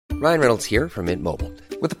Ryan Reynolds here from Mint Mobile.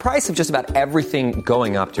 With the price of just about everything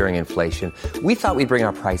going up during inflation, we thought we'd bring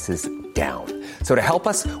our prices down. So to help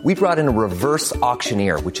us, we brought in a reverse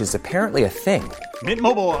auctioneer, which is apparently a thing. Mint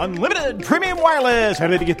Mobile Unlimited Premium Wireless. How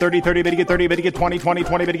to get 30, 30, bit to get 30, bit to get 20, 20,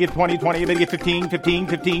 20, bit to get 20, 20, bit to get 15, 15,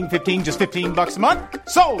 15, 15, just $15 a month?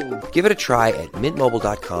 Sold! Give it a try at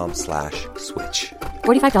mintmobile.com/switch.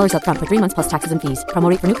 $45 up front for 3 months plus taxes and fees. Promo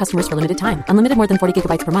rate for new customers for limited time. Unlimited more than 40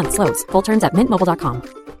 gigabytes per month. Slows full terms at mintmobile.com.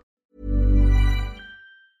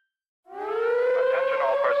 Attention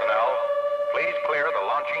all personnel. Please clear the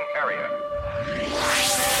launching area.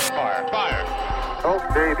 Fire. Oh,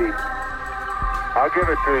 baby. I'll give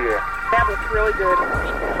it to you. That looks really good.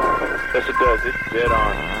 Yes, it does. It's dead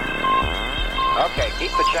on. Okay,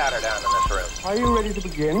 keep the chatter down in this room. Are you ready to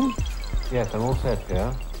begin? Yes, I'm all set,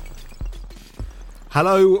 yeah.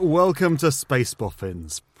 Hello, welcome to Space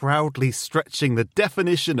Boffins, proudly stretching the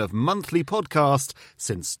definition of monthly podcast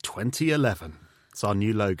since 2011. It's our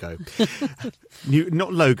new logo.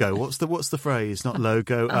 Not logo. What's the phrase? Not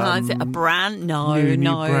logo. Is it a brand? No, new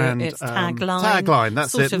brand, it's tagline. Tagline.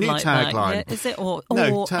 That's sort it. Of New like tagline. That. Yeah, is it or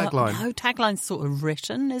tagline? No, tagline's sort of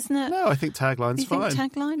written, isn't it? No, I think tagline's you fine.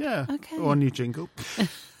 Think tagline? Yeah. Okay. Or a new jingle.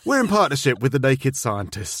 We're in partnership with the Naked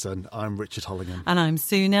Scientists, and I'm Richard Hollingham. And I'm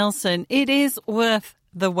Sue Nelson. It is worth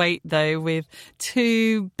the wait, though, with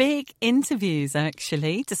two big interviews,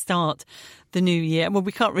 actually, to start the new year. Well,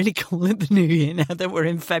 we can't really call it the new year now that we're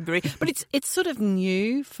in February, but it's sort of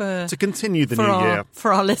new to continue the new year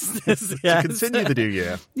for our listeners. Yes. To continue the new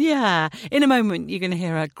year. Yeah. In a moment, you're going to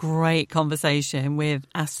hear a great conversation with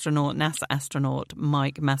NASA astronaut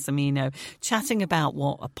Mike Massimino, chatting about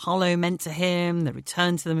what Apollo meant to him, the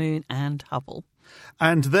return to the moon, and Hubble.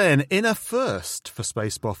 And then, in a first for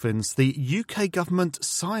Space Boffins, the UK government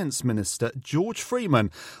science minister, George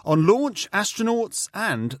Freeman, on launch, astronauts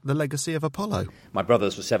and the legacy of Apollo. My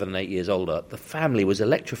brothers were 7 and 8 years older. The family was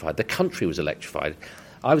electrified. The country was electrified.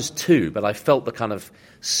 I was 2, but I felt the kind of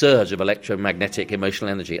surge of electromagnetic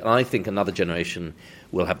emotional energy. And I think another generation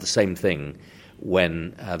will have the same thing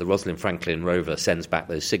when the Rosalind Franklin rover sends back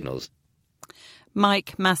those signals.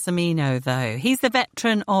 Mike Massimino, though. He's the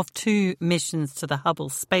veteran of 2 missions to the Hubble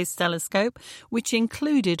Space Telescope, which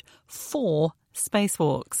included 4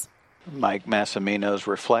 spacewalks. Mike Massimino's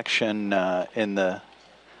reflection in the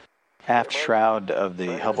aft shroud of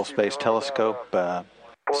the Hubble Space Telescope as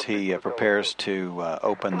he prepares to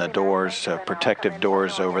open the doors, protective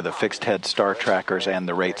doors over the fixed-head star trackers and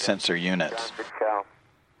the rate sensor units.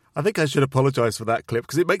 I think I should apologise for that clip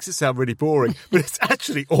because it makes it sound really boring, but it's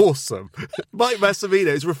actually awesome. Mike Massimino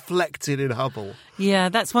is reflected in Hubble. Yeah,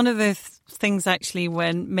 that's one of the things actually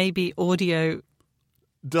when maybe audio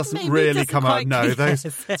doesn't really come out. No, those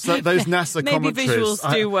NASA maybe commentaries. Maybe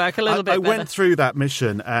visuals do work a little bit better. I went through that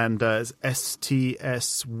mission and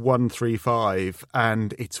STS-135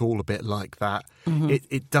 and it's all a bit like that. Mm-hmm.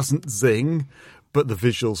 It doesn't zing, but the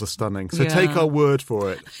visuals are stunning. So take our word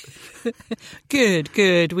for it.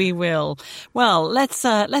 Good, we will. Well, let's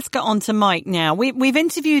get on to Mike now. We've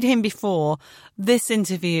interviewed him before. This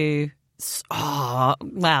interview,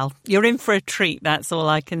 well, you're in for a treat, that's all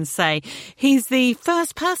I can say. He's the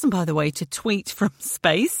first person, by the way, to tweet from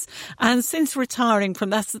space. And since retiring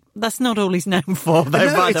from that's not all he's known for,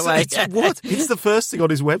 though, by the way. What? It's the first thing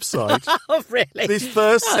on his website. Oh, really? This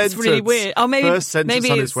first sentence. That's really weird. Oh, first sentence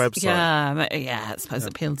on his website. Yeah, I suppose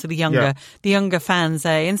appeal to the younger fans,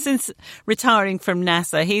 eh? And since retiring from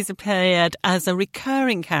NASA, he's appeared as a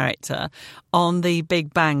recurring character on The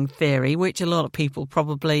Big Bang Theory, which a lot of people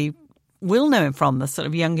probably will know him from, the sort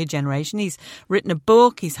of younger generation. He's written a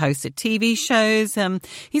book, he's hosted TV shows.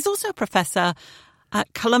 He's also a professor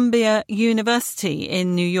at Columbia University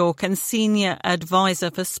in New York and senior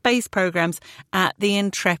advisor for space programs at the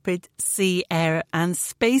Intrepid Sea, Air and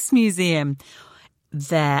Space Museum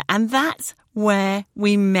there. And that's where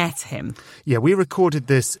we met him. Yeah, we recorded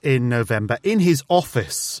this in November in his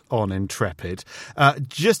office on Intrepid,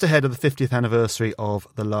 just ahead of the 50th anniversary of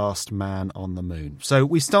The Last Man on the Moon. So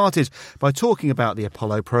we started by talking about the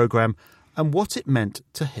Apollo program and what it meant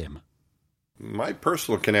to him. My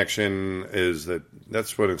personal connection is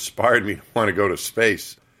that's what inspired me to want to go to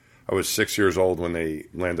space. I was 6 years old when they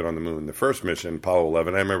landed on the moon. The first mission, Apollo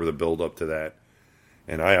 11, I remember the build-up to that.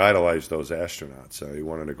 And I idolized those astronauts. I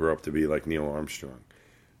wanted to grow up to be like Neil Armstrong,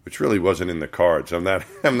 which really wasn't in the cards. I'm not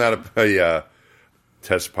a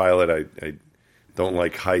test pilot. I don't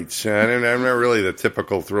like heights. I'm not really the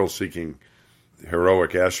typical thrill-seeking,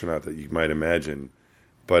 heroic astronaut that you might imagine.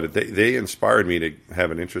 But they inspired me to have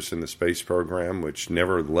an interest in the space program, which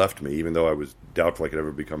never left me, even though I was doubtful I could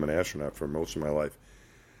ever become an astronaut for most of my life.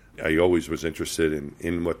 I always was interested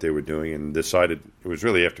in what they were doing, and decided, it was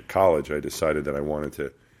really after college, I decided that I wanted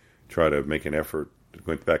to try to make an effort,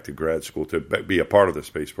 went back to grad school to be a part of the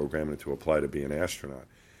space program and to apply to be an astronaut.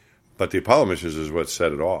 But the Apollo missions is what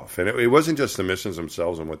set it off. And it wasn't just the missions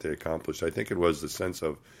themselves and what they accomplished. I think it was the sense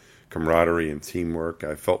of camaraderie and teamwork.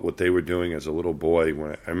 I felt what they were doing as a little boy.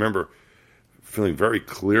 When I remember thinking very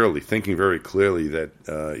clearly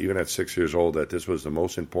that even at 6 years old, that this was the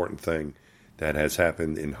most important thing that has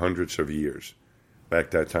happened in hundreds of years.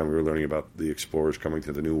 Back that time, we were learning about the explorers coming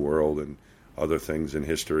to the New World and other things in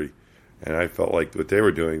history. And I felt like what they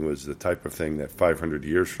were doing was the type of thing that 500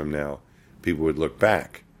 years from now, people would look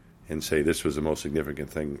back and say this was the most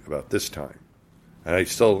significant thing about this time. And I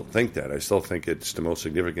still think that. I still think it's the most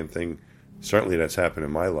significant thing, certainly that's happened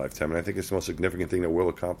in my lifetime. And I think it's the most significant thing that we'll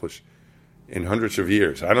accomplish in hundreds of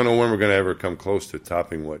years. I don't know when we're going to ever come close to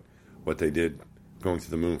topping what they did going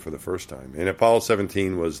to the moon for the first time. And Apollo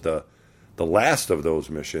 17 was the last of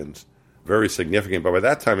those missions, very significant. But by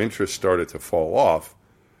that time, interest started to fall off.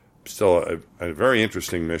 Still a very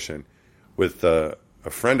interesting mission with a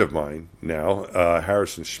friend of mine now,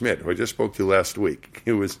 Harrison Schmitt, who I just spoke to last week.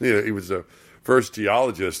 He was the first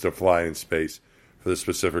geologist to fly in space for the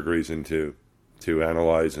specific reason to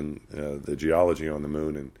analyze the geology on the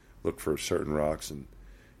moon and look for certain rocks. And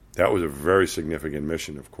that was a very significant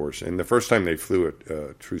mission, of course. And the first time they flew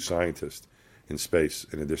a true scientist in space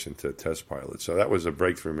in addition to test pilots. So that was a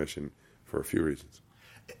breakthrough mission for a few reasons.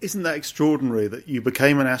 Isn't that extraordinary that you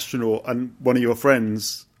became an astronaut and one of your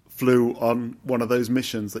friends flew on one of those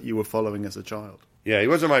missions that you were following as a child? Yeah, he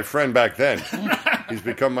wasn't my friend back then. He's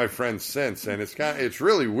become my friend since, and it's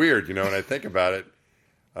really weird, and I think about it.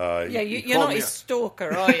 You're not his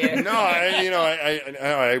stalker, are you? No,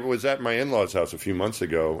 I was at my in-laws' house a few months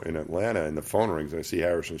ago in Atlanta, and the phone rings, and I see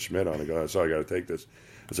Harrison Schmitt on. I go, I got to take this.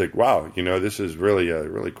 I was like, wow, this is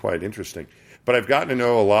really quite interesting. But I've gotten to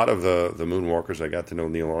know a lot of the moonwalkers. I got to know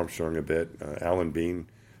Neil Armstrong a bit. Alan Bean,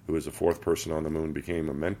 who was the fourth person on the moon, became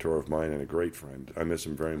a mentor of mine and a great friend. I miss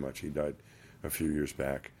him very much. He died a few years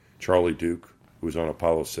back. Charlie Duke, who was on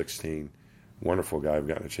Apollo 16, wonderful guy. I've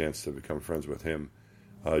gotten a chance to become friends with him.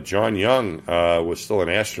 John Young was still an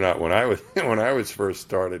astronaut when I was first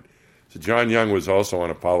started. So John Young was also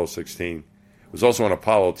on Apollo 16. Was also on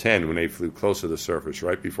Apollo 10 when they flew close to the surface,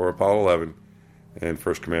 right before Apollo 11. And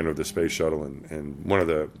first commander of the space shuttle, and one of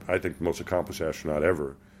the, I think, most accomplished astronaut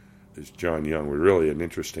ever is John Young. We're really an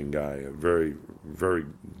interesting guy, a very, very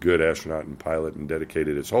good astronaut and pilot, and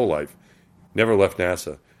dedicated his whole life. Never left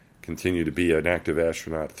NASA, continued to be an active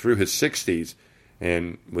astronaut through his 60s,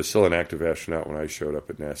 and was still an active astronaut when I showed up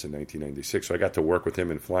at NASA in 1996. So I got to work with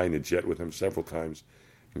him and flying the jet with him several times,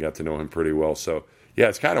 and got to know him pretty well. So yeah,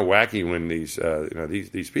 it's kind of wacky when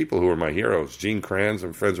these people who are my heroes, Gene Kranz,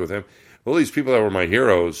 I'm friends with him. All these people that were my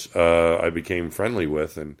heroes, I became friendly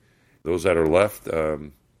with, and those that are left,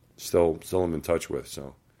 still am in touch with.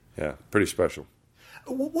 So, yeah, pretty special.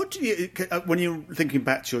 What do you, when you're thinking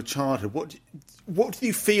back to your childhood, what do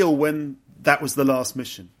you feel when that was the last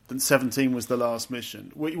mission? Then 17 was the last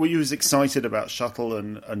mission. Were you as excited about Shuttle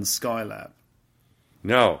and Skylab?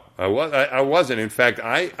 No, I wasn't. In fact,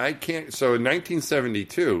 I can't. So in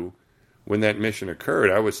 1972. When that mission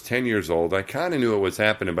occurred, I was 10 years old. I kind of knew what was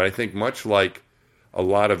happening, but I think much like a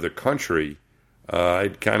lot of the country,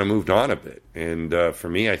 I'd kind of moved on a bit. And for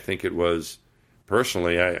me, I think it was,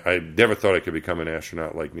 personally, I never thought I could become an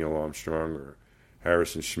astronaut like Neil Armstrong or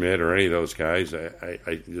Harrison Schmitt or any of those guys.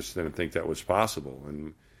 I just didn't think that was possible.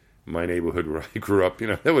 And my neighborhood where I grew up,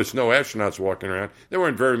 there was no astronauts walking around. There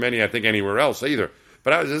weren't very many, I think, anywhere else either.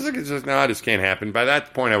 But I was just, no, this can't happen. By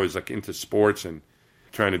that point, I was like into sports and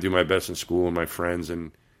trying to do my best in school and my friends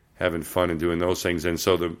and having fun and doing those things. And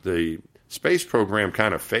so the space program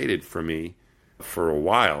kind of faded for me for a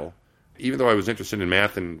while. Even though I was interested in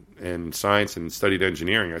math and science and studied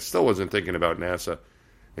engineering, I still wasn't thinking about NASA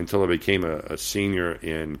until I became a senior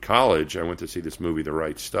in college. I went to see this movie, The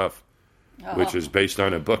Right Stuff, which is based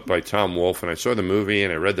on a book by Tom Wolfe. And I saw the movie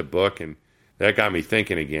and I read the book, and that got me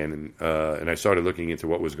thinking again. And I started looking into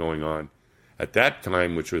what was going on at that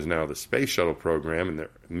time, which was now the Space Shuttle program in the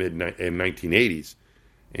mid-1980s,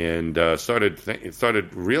 and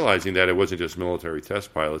started realizing that it wasn't just military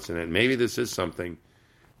test pilots, and that maybe this is something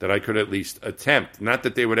that I could at least attempt. Not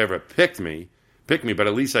that they would ever pick me, but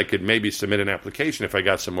at least I could maybe submit an application if I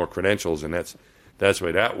got some more credentials, and that's the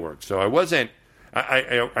way that worked. So I wasn't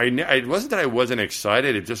that I wasn't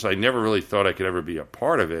excited. It just I never really thought I could ever be a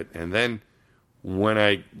part of it, and then when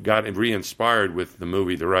I got re-inspired with the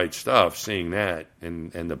movie The Right Stuff, seeing that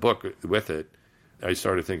and the book with it, I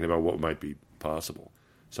started thinking about what might be possible.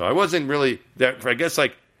 So I wasn't really that. I guess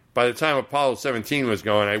like by the time Apollo 17 was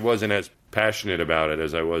going, I wasn't as passionate about it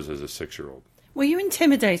as I was as a 6-year-old. Were you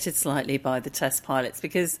intimidated slightly by the test pilots?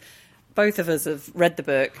 Because both of us have read the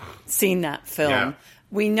book, seen that film. Yeah.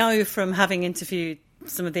 We know from having interviewed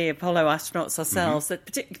some of the Apollo astronauts ourselves that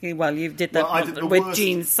particularly, well, you did that with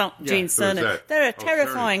Gene Cernan. They're a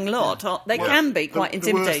terrifying lot. They can be quite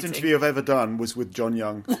intimidating. The worst interview I've ever done was with John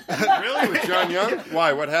Young. Really? With John Young?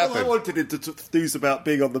 Why? What happened? Well, I wanted him to news about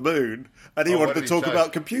being on the moon, and he wanted to talk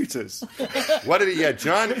about computers. What did he... Yeah,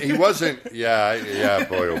 John, he wasn't... Yeah,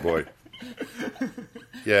 boy, oh boy.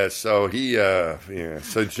 Yeah, so he...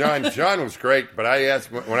 So John was great, but I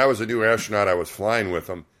asked... When I was a new astronaut, I was flying with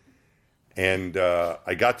him. And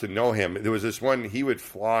I got to know him. There was this one, he would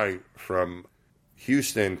fly from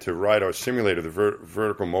Houston to ride our simulator, the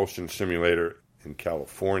vertical motion simulator in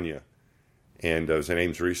California. And it was an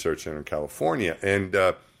Ames Research Center in California. And,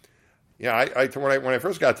 when I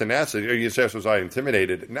first got to NASA, you asked, was I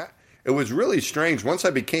intimidated? It was really strange. Once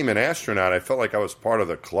I became an astronaut, I felt like I was part of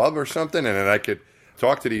the club or something, and then I could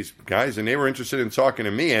talk to these guys, and they were interested in talking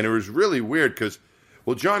to me. And it was really weird because...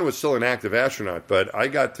 Well, John was still an active astronaut, but I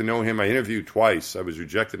got to know him. I interviewed twice. I was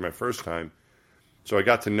rejected my first time. So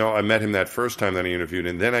I met him that first time that I interviewed,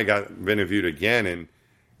 and then I got interviewed again,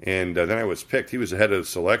 and then I was picked. He was the head of the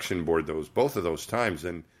selection board both of those times,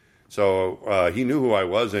 and so he knew who I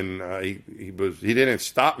was, and he didn't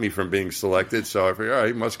stop me from being selected, so I figured,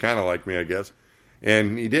 he must kind of like me, I guess.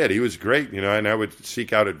 And he did. He was great, and I would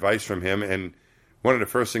seek out advice from him, and one of the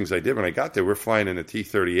first things I did when I got there, we're flying in a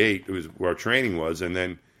T-38. It was where our training was. And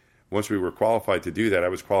then once we were qualified to do that, I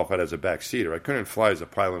was qualified as a backseater. I couldn't fly as a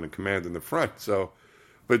pilot in command in the front.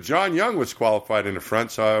 But John Young was qualified in the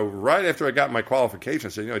front. So right after I got my qualification,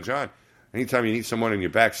 I said, John, anytime you need someone in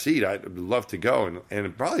your back seat, I'd love to go.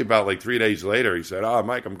 And probably about 3 days later, he said,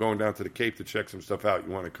 Mike, I'm going down to the Cape to check some stuff out.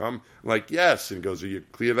 You want to come? I'm like, yes. And he goes, are you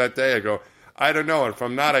clear that day? I go, I don't know. If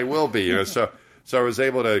I'm not, I will be. So I was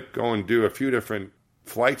able to go and do a few different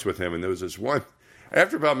flights with him, and there was this one,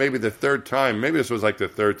 after about maybe the third time, maybe this was the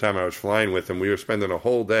third time I was flying with him, we were spending a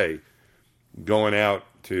whole day going out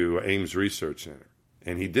to Ames Research Center,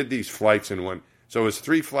 and he did these flights in one, so it was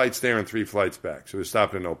 3 flights there and 3 flights back, so we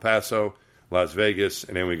stopped in El Paso, Las Vegas,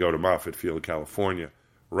 and then we go to Moffett Field, California,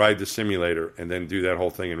 ride the simulator, and then do that whole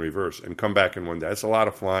thing in reverse, and come back in one day. That's a lot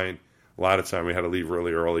of flying, a lot of time. We had to leave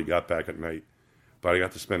really early, got back at night. But I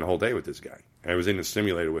got to spend the whole day with this guy. I was in the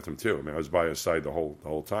simulator with him, too. I mean, I was by his side the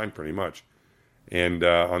whole time, pretty much. And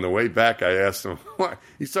on the way back, I asked him, what?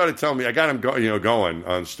 He started telling me, I got him going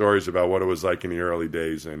on stories about what it was like in the early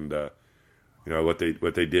days and, what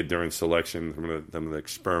they did during selection, some of the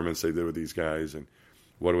experiments they did with these guys, and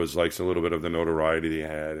what it was like, so a little bit of the notoriety they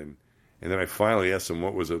had. And then I finally asked him,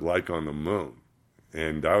 what was it like on the moon?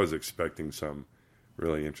 And I was expecting some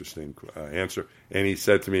really interesting answer. And he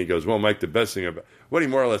said to me, he goes, well, Mike, the best thing about... What he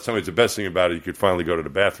more or less told me is the best thing about it, you could finally go to the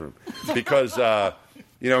bathroom. Because,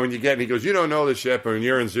 when you get... And he goes, you don't know this yet, but when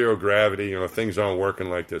you're in zero gravity, things aren't working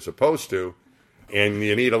like they're supposed to. And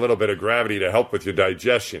you need a little bit of gravity to help with your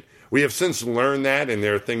digestion. We have since learned that, and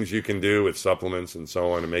there are things you can do with supplements and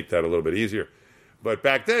so on to make that a little bit easier. But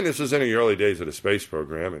back then, this was in the early days of the space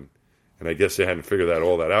program, and I guess they hadn't figured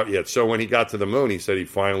all that out yet. So when he got to the moon, he said he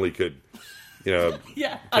finally could... I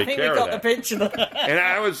think we got the picture. And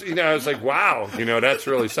I was like, wow, that's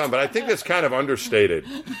really something. But I think it's kind of understated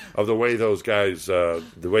of the way those guys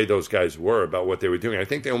were about what they were doing. I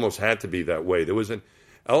think they almost had to be that way. There was an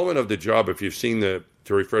element of the job, if you've seen to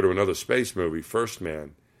refer to another space movie, First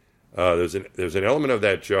Man, there's an element of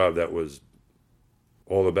that job that was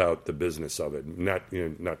all about the business of it, not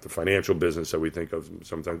the financial business that we think of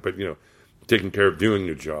sometimes, but taking care of doing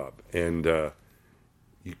your job. And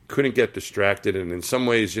you couldn't get distracted, and in some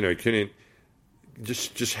ways, you couldn't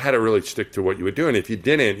just had to really stick to what you were doing. If you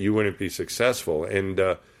didn't, you wouldn't be successful, and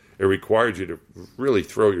it required you to really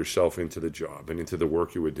throw yourself into the job and into the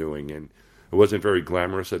work you were doing. And it wasn't very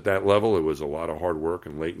glamorous at that level. It was a lot of hard work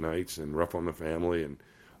and late nights and rough on the family and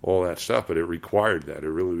all that stuff. But it required that. It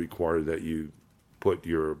really required that you put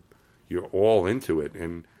your all into it.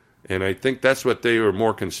 And I think that's what they were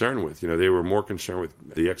more concerned with. They were more concerned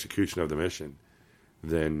with the execution of the mission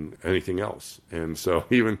than anything else. And so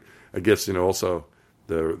even, I guess, also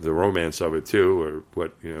the romance of it too, or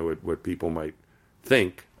what people might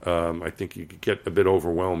think, I think you could get a bit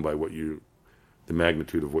overwhelmed by the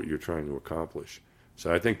magnitude of what you're trying to accomplish.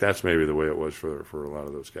 So I think that's maybe the way it was for a lot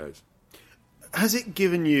of those guys. Has it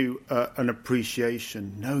given you an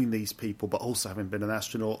appreciation knowing these people, but also having been an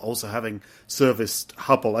astronaut, also having serviced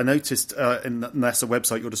Hubble? I noticed in the NASA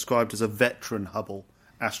website you're described as a veteran Hubble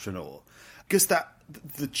astronaut. Because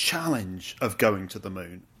the challenge of going to the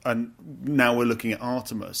moon, and now we're looking at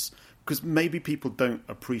Artemis, because maybe people don't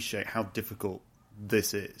appreciate how difficult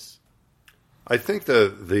this is. I think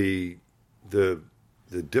the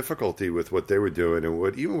difficulty with what they were doing and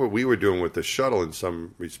what we were doing with the shuttle in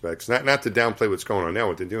some respects, not to downplay what's going on now,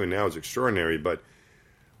 what they're doing now is extraordinary, but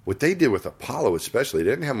what they did with Apollo especially, they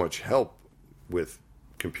didn't have much help with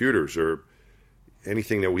computers or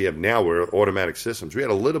anything that we have now where automatic systems. We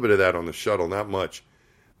had a little bit of that on the shuttle, not much,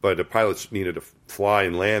 but the pilots needed to fly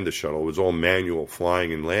and land the shuttle. It was all manual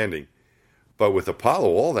flying and landing. But with Apollo,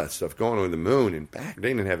 all that stuff going on the moon and back, they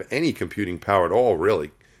didn't have any computing power at all,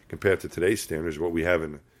 really, compared to today's standards. What we have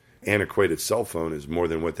in an antiquated cell phone is more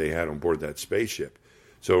than what they had on board that spaceship.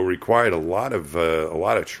 So it required a lot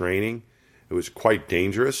of training. It was quite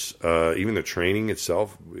dangerous. Even the training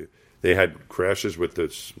itself, they had crashes with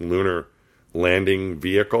this lunar landing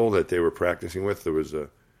vehicle that they were practicing with. There was an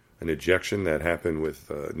ejection that happened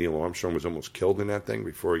with Neil Armstrong was almost killed in that thing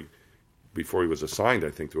before he was assigned,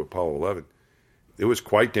 I think, to Apollo 11. It was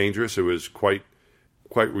quite dangerous. It was quite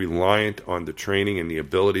reliant on the training and the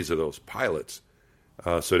abilities of those pilots.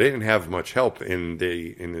 So they didn't have much help in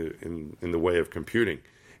the way of computing.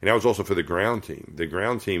 And that was also for the ground team. The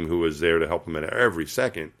ground team who was there to help them at every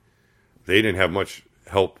second, they didn't have much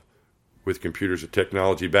help with computers or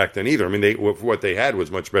technology back then either. I mean, what they had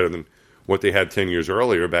was much better than what they had 10 years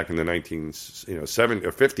earlier, back in the 1970s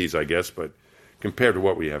or 50s, I guess. But compared to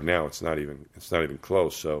what we have now, it's not even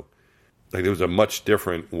close. So, like, there was a much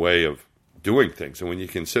different way of doing things, and when you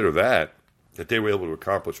consider that they were able to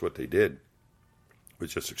accomplish what they did, it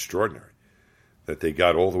was just extraordinary. That they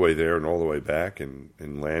got all the way there and all the way back and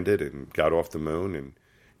landed and got off the moon, and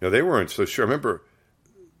they weren't so sure. I remember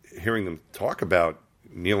hearing them talk about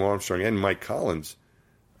Neil Armstrong and Mike Collins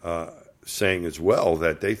saying as well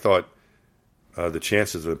that they thought the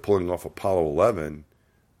chances of pulling off Apollo 11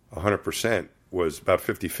 100% was about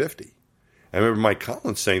 50-50. I remember Mike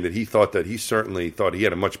Collins saying that he certainly thought he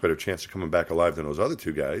had a much better chance of coming back alive than those other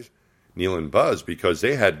two guys, Neil and Buzz, because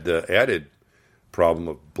they had the added problem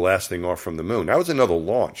of blasting off from the moon. That was another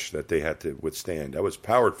launch that they had to withstand. That was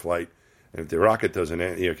powered flight, and if the rocket doesn't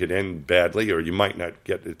end, it could end badly, or you might not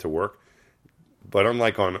get it to work. But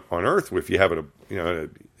unlike on Earth, if you have it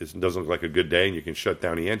doesn't look like a good day and you can shut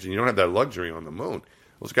down the engine, you don't have that luxury on the moon.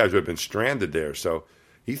 Those guys would have been stranded there. So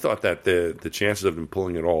he thought that the chances of them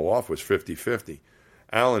pulling it all off was 50-50.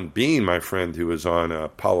 Alan Bean, my friend, who was on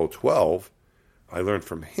Apollo 12, I learned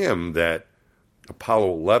from him that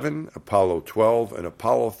Apollo 11, Apollo 12, and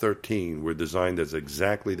Apollo 13 were designed as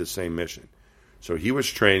exactly the same mission. So he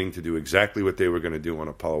was training to do exactly what they were going to do on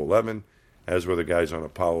Apollo 11, as were the guys on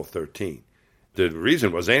Apollo 13. The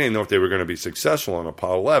reason was they didn't know if they were going to be successful on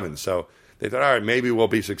Apollo 11. So they thought, all right, maybe we'll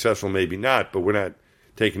be successful, maybe not, but we're not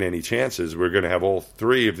taking any chances. We're going to have all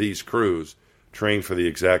three of these crews trained for the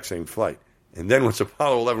exact same flight. And then once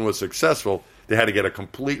Apollo 11 was successful, they had to get a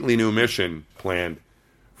completely new mission planned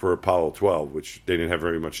for Apollo 12, which they didn't have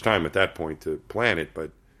very much time at that point to plan it,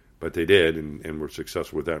 but they did, and were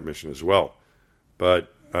successful with that mission as well.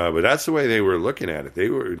 But that's the way they were looking at it. They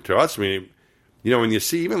were, to us, I mean, when you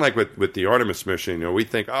see, even like with the Artemis mission, we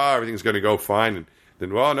think, everything's going to go fine, and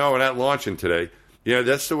then, well, no, we're not launching today.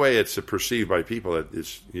 That's the way it's perceived by people. That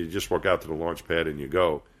you just walk out to the launch pad and you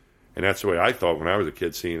go. And that's the way I thought when I was a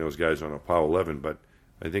kid, seeing those guys on Apollo 11. But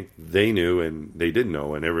I think they knew, and they did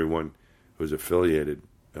know, and everyone who was affiliated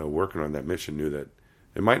working on that mission knew that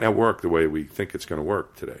it might not work the way we think it's going to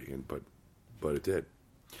work today, but it did.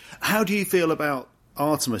 How do you feel about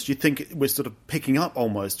Artemis? Do you think we're sort of picking up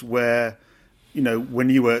almost where, when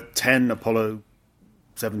you were 10, Apollo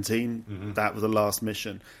 17, that was the last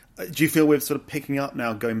mission. Do you feel we're sort of picking up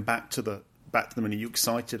now, going back to the moon? Are you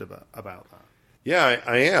excited about that? Yeah,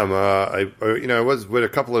 I am. I was with a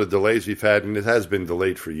couple of the delays we've had, and it has been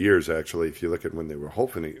delayed for years, actually, if you look at when they were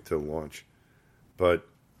hoping to launch. But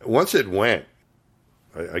once it went,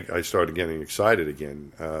 I started getting excited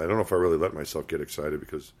again. I don't know if I really let myself get excited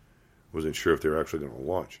because I wasn't sure if they were actually going to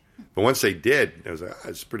launch. But once they did, I was like,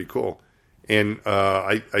 it's pretty cool. And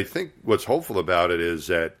I think what's hopeful about it is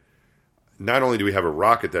that not only do we have a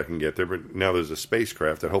rocket that can get there, but now there's a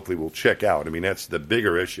spacecraft that hopefully will check out. I mean, that's the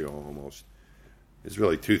bigger issue almost. It's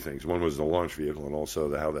really two things. One was the launch vehicle, and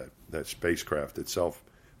also how that spacecraft itself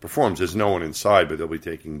performs. There's no one inside, but they'll be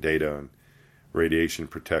taking data on radiation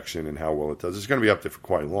protection and how well it does. It's going to be up there for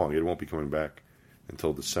quite long. It won't be coming back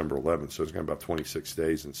until December 11th, so it's going to be about 26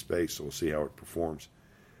 days in space, so we'll see how it performs.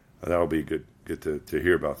 That'll be good to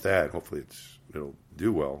hear about that. Hopefully it'll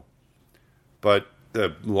do well. But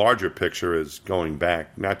the larger picture is going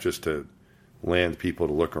back, not just to land people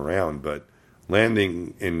to look around, but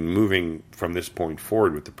landing and moving from this point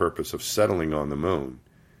forward with the purpose of settling on the moon.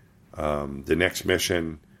 The next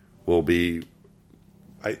mission will be,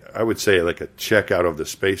 I would say, like a checkout of the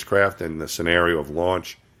spacecraft and the scenario of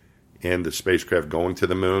launch and the spacecraft going to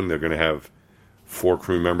the moon. They're going to have 4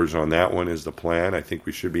 crew members on that one is the plan. I think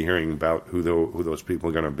we should be hearing about who those people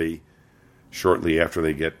are going to be shortly after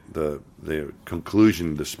they get the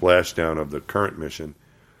conclusion, the splashdown of the current mission.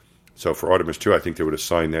 So for Artemis 2, I think they would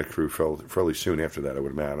assign that crew fairly soon after that, I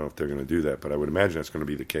would imagine. I don't know if they're going to do that, but I would imagine that's going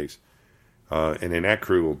to be the case. And then that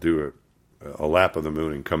crew will do a lap of the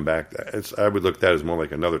moon and come back. I would look at that as more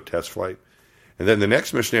like another test flight. And then the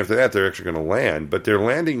next mission after that, they're actually going to land. But they're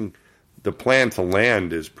landing, the plan to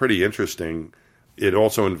land is pretty interesting. It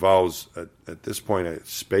also involves, at this point,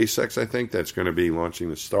 SpaceX, I think, that's going to be launching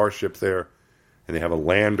the Starship there. And they have a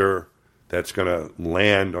lander that's going to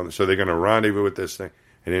land on. So they're going to rendezvous with this thing.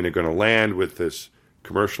 And then they're going to land with this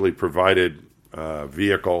commercially provided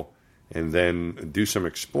vehicle and then do some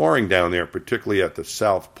exploring down there, particularly at the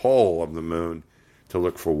south pole of the moon, to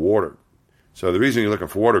look for water. So the reason you're looking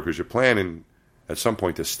for water is because you're planning at some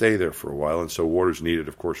point to stay there for a while. And so water's needed,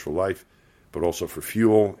 of course, for life, but also for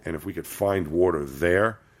fuel. And if we could find water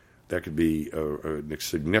there, that could be a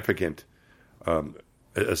significant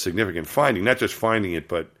finding. Not just finding it,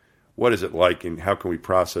 but what is it like and how can we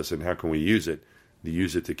process it and how can we use it? To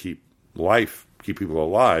use it to keep people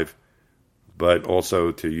alive, but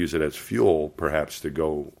also to use it as fuel, perhaps to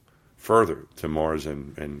go further to Mars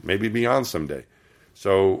and maybe beyond someday.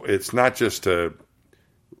 So it's not just to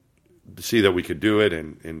see that we could do it,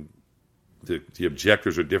 and the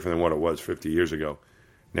objectives are different than what it was 50 years ago.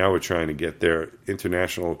 Now we're trying to get there.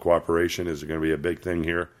 International cooperation is going to be a big thing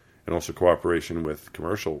here, and also cooperation with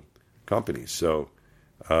commercial companies. So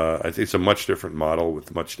I think it's a much different model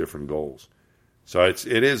with much different goals. So it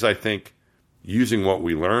is, I think, using what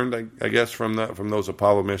we learned, I guess, from those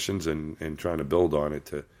Apollo missions and trying to build on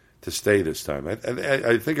it to stay this time.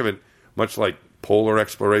 I think of it much like polar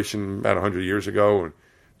exploration about 100 years ago, when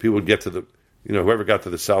people would get to whoever got to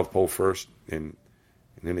the South Pole first, and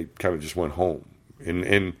then they kind of just went home.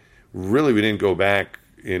 And really, we didn't go back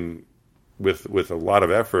with a lot of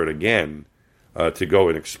effort again to go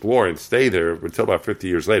and explore and stay there until about 50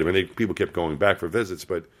 years later. I mean, people kept going back for visits,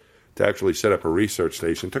 but to actually set up a research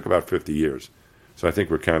station took about 50 years. So I think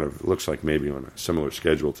we're looks like maybe on a similar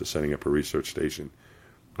schedule to setting up a research station,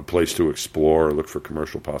 a place to explore, look for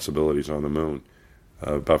commercial possibilities on the moon,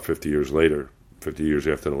 about 50 years later, 50 years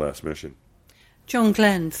after the last mission. John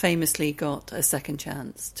Glenn famously got a second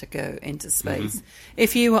chance to go into space. Mm-hmm.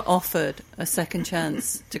 If you were offered a second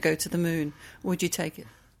chance to go to the moon, would you take it?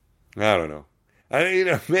 I don't know.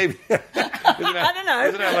 Maybe. I don't know.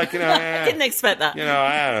 Isn't that like, I didn't expect that.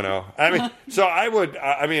 I don't know. I mean, so I would,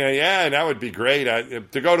 that would be great.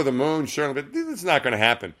 To go to the moon, sure, but it's not going to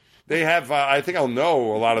happen. They have, I think I'll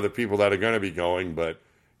know a lot of the people that are going to be going, but,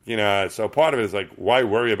 so part of it is like, why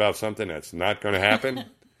worry about something that's not going to happen?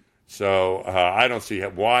 So I don't see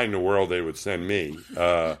why in the world they would send me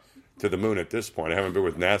to the moon at this point. I haven't been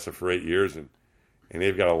with NASA for 8 years, and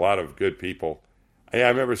they've got a lot of good people. I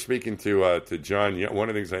remember speaking to John Young. One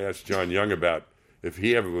of the things I asked John Young about if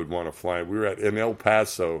he ever would want to fly. We were in El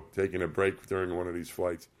Paso taking a break during one of these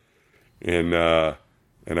flights, and I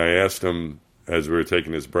asked him as we were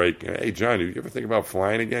taking this break, "Hey, John, do you ever think about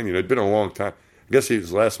flying again? It'd been a long time. I guess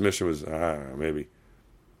his last mission was I don't know,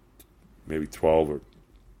 maybe 12 or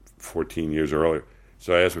 14 years earlier."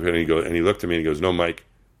 So I asked him, and he looked at me and he goes, "No, Mike,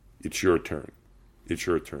 it's your turn. It's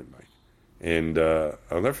your turn, Mike." And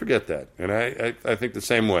I'll never forget that. And I think the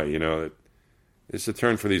same way, that it's a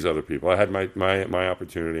turn for these other people. I had my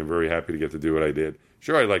opportunity. I'm very happy to get to do what I did.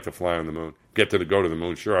 Sure, I'd like to fly on the moon, go to the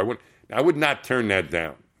moon. Sure, I would not turn that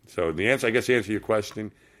down. So the answer, I guess, to answer your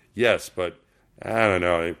question, yes. But I don't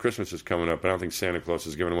know. Christmas is coming up. I don't think Santa Claus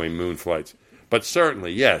is giving away moon flights. But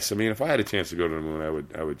certainly, yes. I mean, if I had a chance to go to the moon,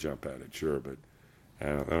 I would jump at it. Sure, but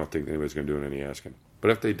I don't think anybody's going to do any asking. But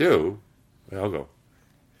if they do, I'll go.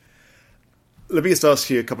 Let me just ask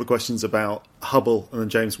you a couple of questions about Hubble and the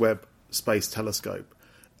James Webb Space Telescope.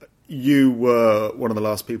 You were one of the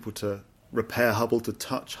last people to repair Hubble, to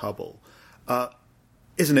touch Hubble.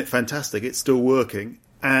 Isn't it fantastic? It's still working,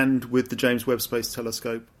 and with the James Webb Space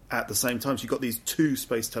Telescope at the same time. So you've got these two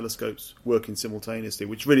space telescopes working simultaneously,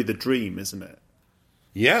 which is really the dream, isn't it?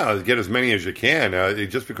 Yeah, get as many as you can.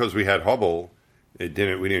 Just because we had Hubble, we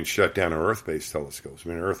didn't shut down our Earth-based telescopes. I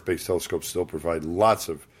mean, our Earth-based telescopes still provide lots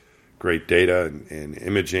of great data and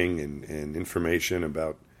imaging and information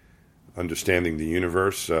about understanding the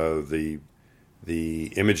universe. The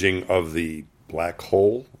imaging of the black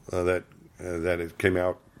hole that it came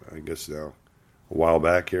out, I guess now a while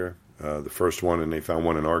back here, the first one, and they found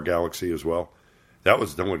one in our galaxy as well. That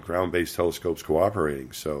was done with ground-based telescopes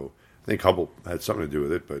cooperating. So I think Hubble had something to do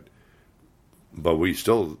with it, but we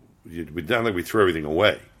still, we don't think we threw everything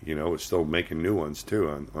away. It's still making new ones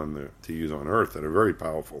too to use on Earth that are very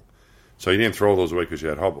powerful. So you didn't throw those away because you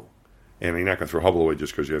had Hubble, and you're not going to throw Hubble away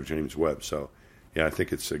just because you have James Webb. So yeah, I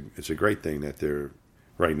think it's a great thing that they're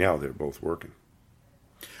both working.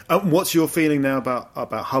 What's your feeling now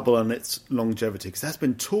about Hubble and its longevity? Because there's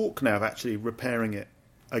been talk now of actually repairing it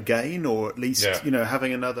again, or at least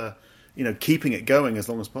having another, keeping it going as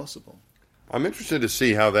long as possible. I'm interested to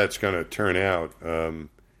see how that's going to turn out.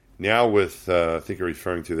 Now with, I think you're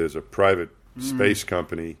referring to, there's a private space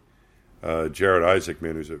company, Jared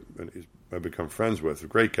Isaacman, who I've become friends with, a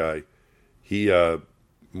great guy. He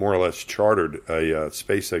more or less chartered a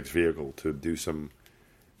SpaceX vehicle to do some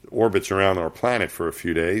orbits around our planet for a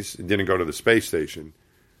few days. It didn't go to the space station,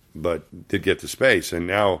 but did get to space. And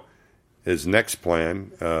now his next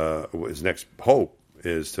plan, his next hope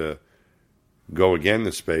is to go again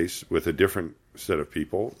to space with a different set of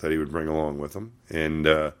people that he would bring along with him. And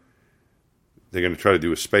they're going to try to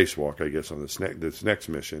do a spacewalk, I guess, on this next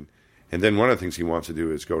mission. And then one of the things he wants to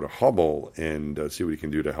do is go to Hubble and see what he can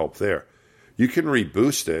do to help there. You can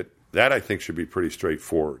reboost it. That, I think, should be pretty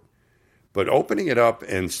straightforward. But opening it up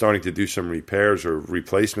and starting to do some repairs or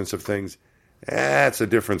replacements of things, that's a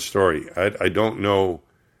different story. I don't know.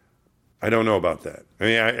 I don't know about that. I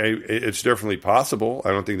mean, it's definitely possible.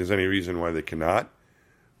 I don't think there's any reason why they cannot.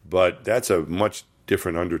 But that's a much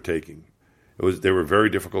different undertaking. They were very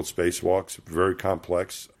difficult spacewalks, very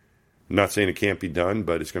complex. I'm not saying it can't be done,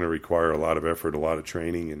 but it's going to require a lot of effort, a lot of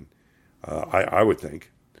training, and I would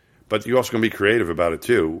think. But you're also going to be creative about it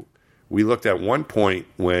too. We looked at one point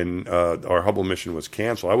when our Hubble mission was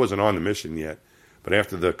canceled. I wasn't on the mission yet, but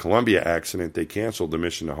after the Columbia accident, they canceled the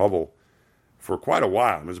mission to Hubble for quite a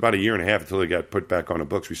while. It was about a year and a half until they got put back on the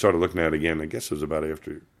books. We started looking at it again. I guess it was about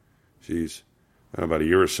about a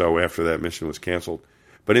year or so after that mission was canceled.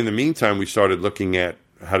 But in the meantime, we started looking at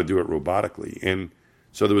how to do it robotically. And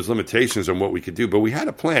so there was limitations on what we could do. But we had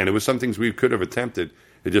a plan. It was some things we could have attempted.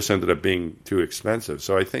 It just ended up being too expensive.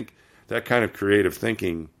 So I think that kind of creative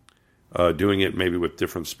thinking, doing it maybe with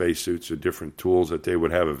different spacesuits or different tools that they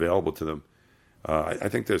would have available to them, I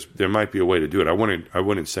think there might be a way to do it. I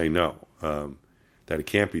wouldn't say no, that it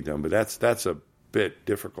can't be done. But that's a bit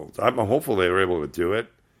difficult. I'm hopeful they were able to do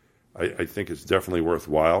it. I think it's definitely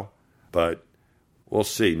worthwhile. But we'll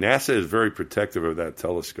see. NASA is very protective of that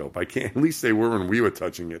telescope. At least they were when we were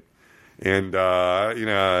touching it. And,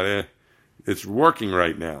 it's working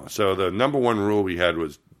right now. So the number one rule we had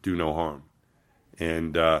was do no harm.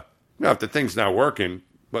 And, if the thing's not working,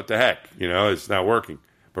 what the heck? It's not working.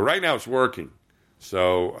 But right now it's working.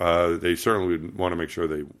 So they certainly would want to make sure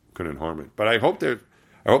they couldn't harm it. But I hope they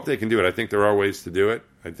can do it. I think there are ways to do it.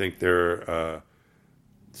 I think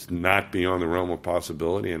it's not beyond the realm of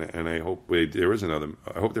possibility, and I hope there is another.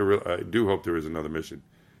 I do hope there is another mission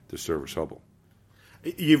to service Hubble.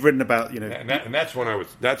 You've written about, and that's one I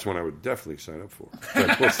would definitely sign up for.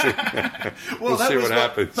 But we'll see. we'll see what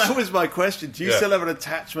happens. That was my question. Do you still have an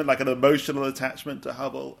attachment, like an emotional attachment to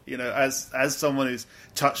Hubble? As someone who's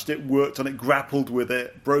touched it, worked on it, grappled with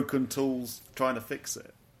it, broken tools, trying to fix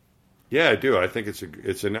it. Yeah, I do. I think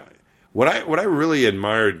what I really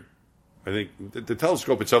admired. I think the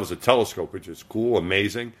telescope itself is a telescope, which is cool,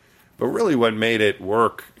 amazing. But really what made it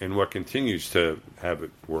work and what continues to have it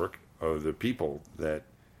work are the people that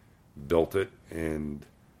built it and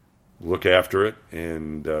look after it,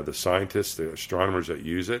 and the scientists, the astronomers that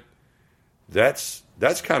use it. That's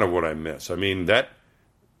kind of what I miss. I mean, that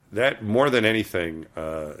more than anything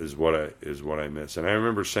is what I miss. And I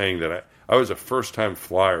remember saying that I was a first-time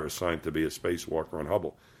flyer assigned to be a spacewalker on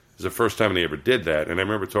Hubble. It was the first time they ever did that, and I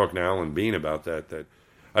remember talking to Alan Bean about that. That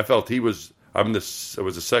I felt I was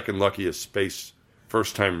the second luckiest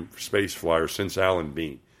first-time space flyer since Alan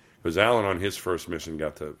Bean, because Alan on his first mission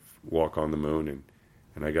got to walk on the moon,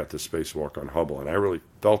 and I got to spacewalk on Hubble, and I really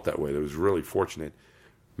felt that way. I was really fortunate,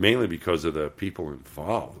 mainly because of the people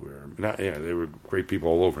involved. They were great people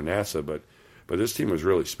all over NASA, but this team was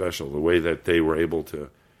really special. The way that they were able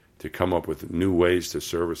to come up with new ways to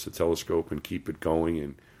service the telescope and keep it going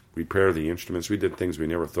and repair the instruments. We did things we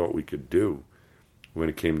never thought we could do when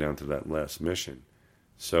it came down to that last mission.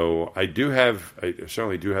 So I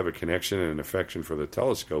certainly do have a connection and an affection for the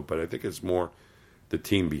telescope, but I think it's more the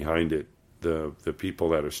team behind it, the people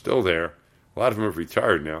that are still there. A lot of them have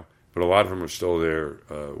retired now, but a lot of them are still there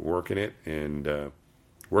working it and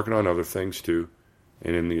working on other things too.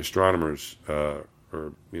 And in the astronomers, there's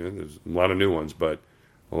a lot of new ones, but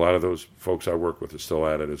a lot of those folks I work with are still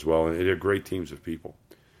at it as well. And they're great teams of people.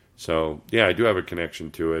 So, yeah, I do have a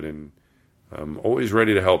connection to it, and I'm always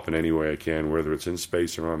ready to help in any way I can, whether it's in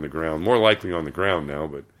space or on the ground. More likely on the ground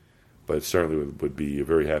now, but certainly would be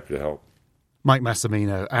very happy to help. Mike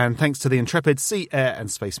Massimino, and thanks to the Intrepid Sea, Air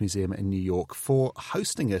and Space Museum in New York for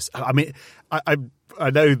hosting us. I mean, I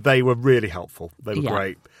know they were really helpful. They were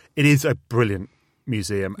great. It is a brilliant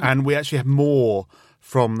museum, and we actually have more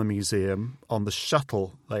from the museum on the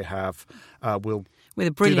shuttle they have. With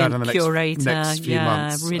a brilliant curator, next few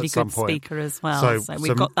months really good speaker as well. So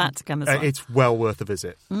we've got that to come as well. It's well worth a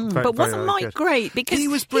visit. But wasn't Mike great? Because he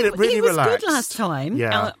was brilliant, really he was relaxed. Good last time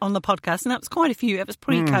on the podcast, and that was quite a few. It was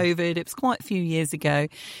pre-COVID. It was quite a few years ago.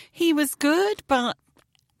 He was good, but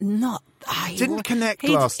not. Didn't connect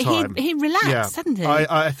last time. He relaxed, hadn't he?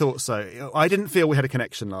 I thought so. I didn't feel we had a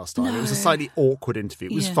connection last time. No. It was a slightly awkward interview.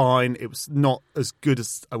 It was fine. It was not as good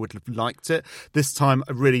as I would have liked it. This time,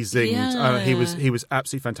 I really zinged. He was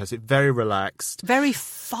absolutely fantastic. Very relaxed. Very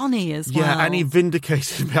funny as well. Yeah, and he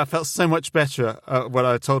vindicated me. I felt so much better when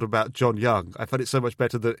I told him about John Young. I felt it so much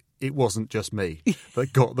better that it wasn't just me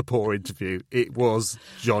that got the poor interview. It was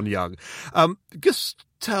John Young. Just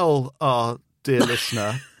tell our dear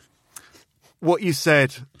listener what you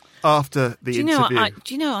said after the interview.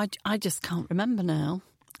 I just can't remember now.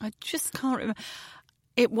 I just can't remember.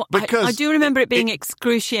 I do remember it being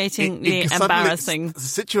excruciatingly embarrassing. The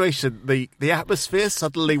situation, the atmosphere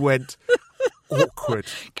suddenly went awkward.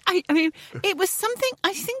 I mean, it was something.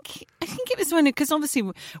 I think it was because obviously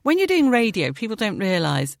when you're doing radio, people don't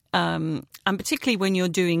realise, and particularly when you're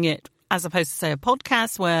doing it as opposed to, say, a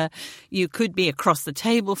podcast where you could be across the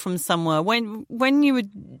table from somewhere. When we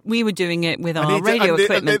were doing it with our radio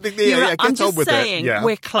equipment, I'm just saying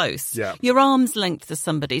we're close. Yeah. You're arm's length to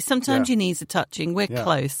somebody. Sometimes your knees are touching. We're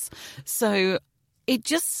close. So it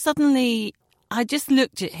just suddenly, I just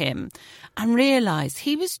looked at him and realised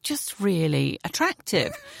he was just really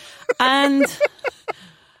attractive. And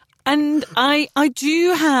I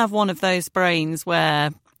do have one of those brains where,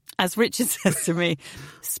 as Richard says to me,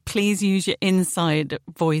 please use your inside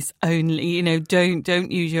voice only. You know,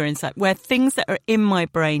 don't use your inside. Where things that are in my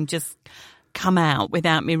brain just come out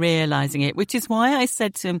without me realising it, which is why I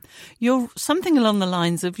said to him, you're something along the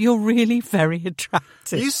lines of, you're really very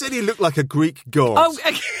attractive. You said he looked like a Greek god. Oh,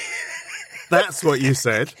 okay. That's what you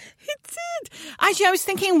said. He did. Actually, I was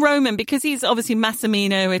thinking Roman because he's obviously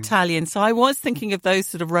Massimino Italian. So I was thinking of those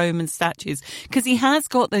sort of Roman statues because he has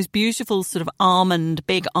got those beautiful sort of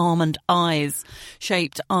big almond eyes,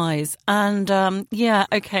 shaped eyes. And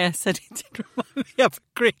I said he did remind me of a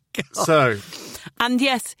Greek god. So. And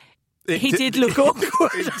yes, he did look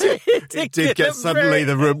awkward. It did get suddenly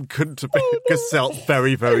the room couldn't have been because felt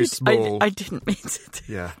very, very small. I didn't mean to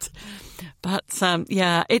do that. But,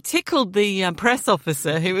 it tickled the press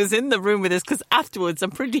officer who was in the room with us because afterwards, I'm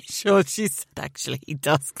pretty sure she said, actually, he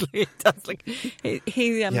does look.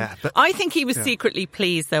 I think he was secretly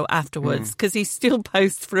pleased, though, afterwards because he still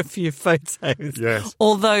posed for a few photos. Yes.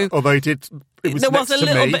 Although he did. There was a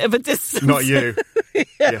little bit of a distance. Not you.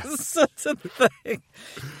 yes, sort of thing.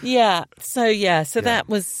 Yeah. So that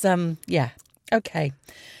was, okay.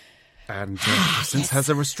 And since has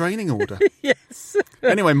a restraining order. Yes.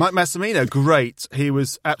 Anyway, Mike Massimino, great. He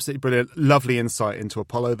was absolutely brilliant. Lovely insight into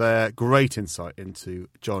Apollo there. Great insight into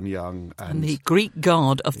John Young. And the Greek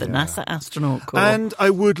god of the NASA astronaut corps. And I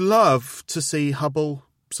would love to see Hubble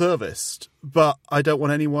serviced, but I don't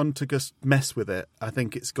want anyone to just mess with it. I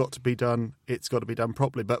think it's got to be done. It's got to be done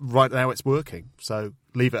properly. But right now it's working, so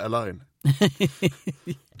leave it alone.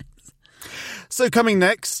 So coming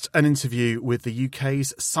next, an interview with the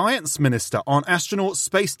UK's Science Minister on astronauts,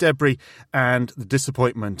 space debris and the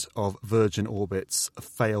disappointment of Virgin Orbit's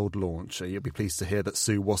failed launch. You'll be pleased to hear that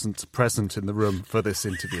Sue wasn't present in the room for this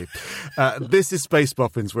interview. This is Space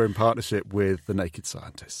Boffins. We're in partnership with The Naked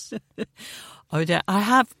Scientists.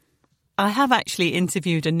 I have actually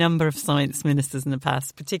interviewed a number of science ministers in the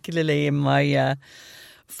past, particularly in my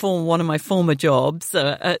one of my former jobs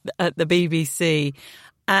at the BBC.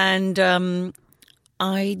 And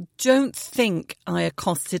I don't think I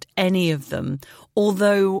accosted any of them,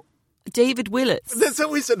 although David Willetts. There's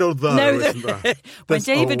always an although, isn't there? When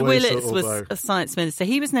David Willetts was a science minister,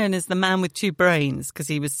 he was known as the man with two brains because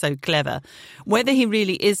he was so clever. Whether he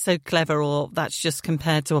really is so clever or that's just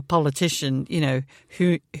compared to a politician, you know,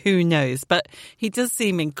 who knows? But he does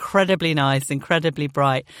seem incredibly nice, incredibly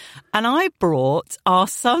bright. And I brought our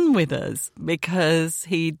son with us because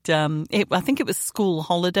I think it was school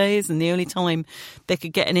holidays and the only time they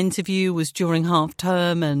could get an interview was during half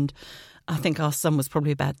term and I think our son was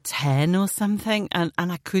probably about 10 or something, and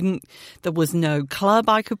I couldn't, there was no club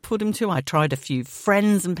I could put him to. I tried a few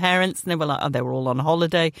friends and parents, and they were like, they were all on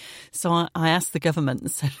holiday. So I asked the government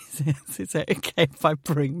and said, is it okay if I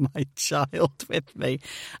bring my child with me?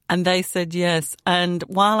 And they said yes. And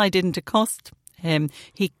while I didn't accost him,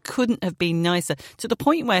 he couldn't have been nicer, to the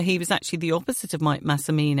point where he was actually the opposite of Mike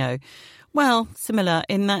Massimino. Well, similar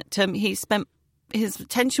in that he spent, his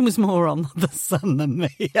attention was more on the son than me.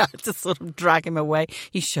 I had to sort of drag him away.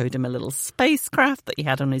 He showed him a little spacecraft that he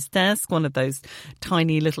had on his desk, one of those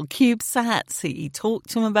tiny little CubeSats. He talked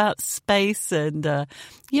to him about space, and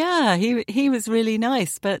he was really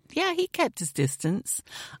nice. But yeah, he kept his distance.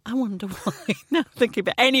 I wonder why. Now thinking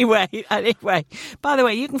about anyway. By the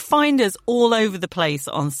way, you can find us all over the place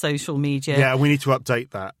on social media. Yeah, we need to update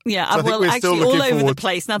that. Yeah, so well, actually, all over the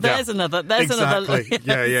place. Now there's another. Exactly.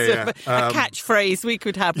 Yeah. A catchphrase we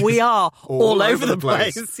could have. We are all over the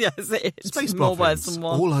place. Yes, it's Space more Boffins, words than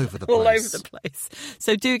one. all over the place. All over the place.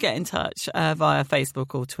 So do get in touch via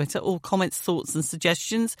Facebook or Twitter. All comments, thoughts and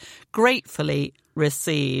suggestions gratefully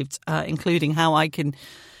received, including how I can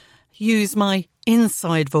use my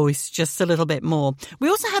inside voice just a little bit more. We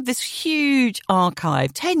also have this huge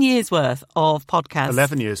archive, 10 years worth of podcasts.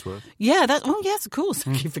 11 years worth. Yeah, yes, of course.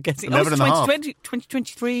 I keep forgetting. 11 and a half.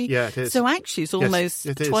 2023. Yeah, it is. So actually, it's almost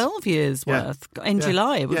 12 years worth. In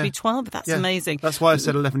July, it would be 12. That's amazing. That's why I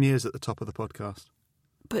said 11 years at the top of the podcast.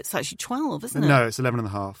 But it's actually 12, isn't it? No, it's 11 and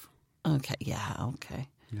a half. Okay, okay.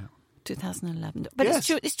 Yeah. 2011. But it's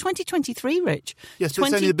 2023, Rich. Yes, but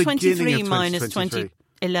it's only the beginning of 2023.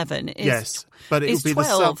 11 is yes, but it would be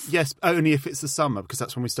 12. yes, only if it's the summer, because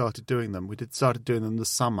that's when we started doing them. We started doing them the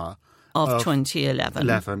summer of 2011.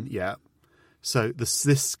 11, yeah. So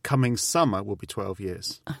this coming summer will be 12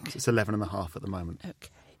 years. Okay. So it's 11 and a half at the moment.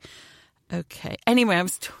 Okay. Anyway, I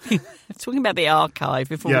was talking about the archive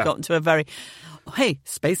before we got into a very... Oh, hey,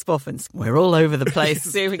 Space Boffins, we're all over the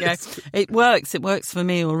place. Here we go. It works for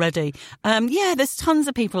me already. There's tons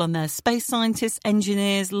of people on there. Space scientists,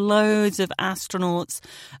 engineers, loads of astronauts.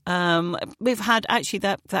 We've had actually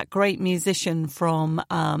that great musician from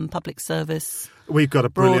public service. We've got a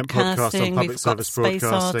brilliant podcast on public service space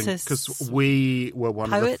broadcasting, artists, because we were one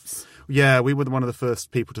poets. We were one of the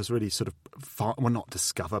first people to really sort of, not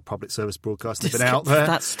discover public service broadcasting, been out there.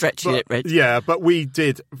 That's stretching it, Rich. Yeah, but we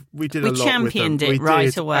did a lot with them. We championed it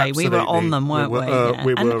right away. Absolutely. We were on them, weren't we?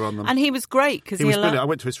 We were on them. And he was great. He was brilliant. I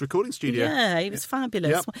went to his recording studio. Yeah, he was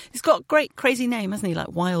fabulous. Yep. He's got a great, crazy name, hasn't he?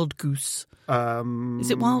 Like Wild Goose.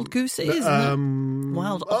 Is it Wild Goose? It is, isn't it?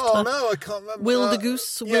 Wild Otter. Oh, no, I can't remember. Wilder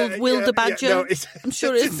Goose? Wilder Badger? No, I'm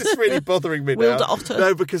sure it is. It's really bothering me now. Wilder Otter?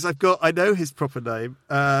 No, because I know his proper name.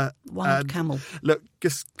 Wild Camel. Look,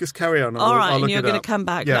 just carry on. All right, and you're going to come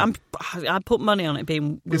back. Yeah. I put money on it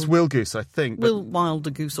being... It's Will Goose, I think. Wilder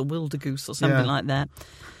Goose or Wilder Goose or something like that.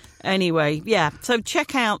 Anyway, so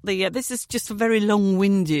check out this is just a very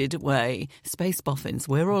long-winded way, Space Boffins,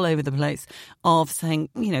 we're all over the place, of saying,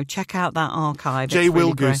 check out that archive. J.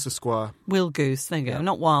 Will Goose Esquire. Will Goose, there you go,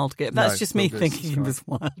 not Wild Goose. That's just me thinking it was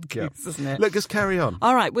Wild Goose, isn't it? Look, just carry on.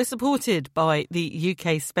 All right, we're supported by the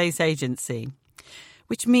UK Space Agency,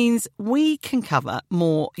 which means we can cover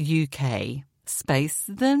more UK space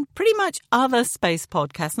than pretty much other space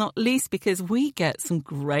podcasts, not least because we get some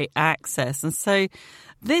great access. And so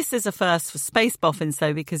this is a first for Space Boffins,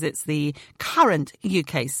 though, because it's the current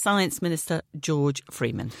UK Science Minister, George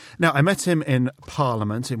Freeman. Now, I met him in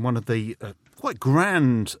Parliament in one of the quite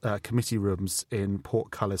grand committee rooms in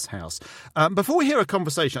Portcullis House. Before we hear a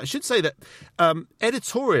conversation, I should say that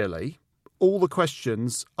editorially, all the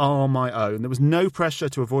questions are my own. There was no pressure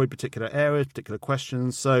to avoid particular areas, particular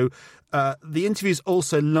questions. So the interview is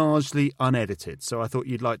also largely unedited. So I thought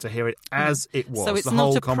you'd like to hear it as it was. So it's the not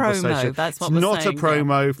whole a conversation. promo. That's what it's we're not saying. A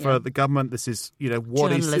promo for the government. This is,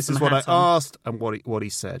 this is what I asked and what he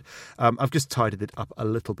said. I've just tidied it up a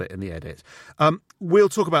little bit in the edit. We'll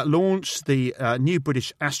talk about launch, the new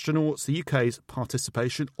British astronauts, the UK's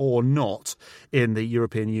participation or not in the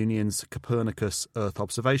European Union's Copernicus Earth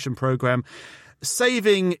Observation Programme,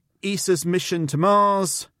 saving ESA's mission to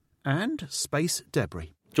Mars, and space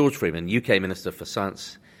debris. George Freeman, UK Minister for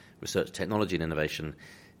Science, Research, Technology and Innovation,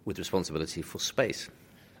 with responsibility for space.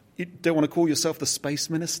 You don't want to call yourself the Space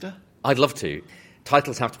Minister? I'd love to.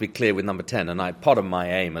 Titles have to be clear with number 10, and part of my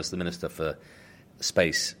aim as the Minister for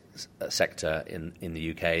Space sector in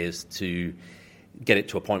the UK is to get it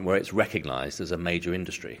to a point where it's recognised as a major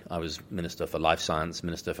industry. I was Minister for Life Science,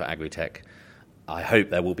 Minister for Agri-Tech, I hope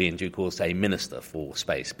there will be in due course a minister for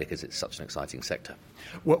space because it's such an exciting sector.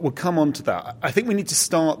 Well, we'll come on to that. I think we need to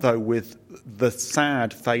start, though, with the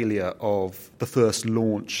sad failure of the first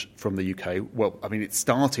launch from the UK. Well, I mean, it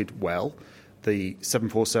started well. The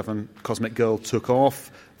 747 Cosmic Girl took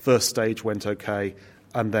off, first stage went okay,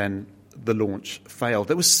 and then the launch failed.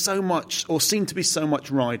 There was so much, or seemed to be so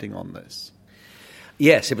much riding on this.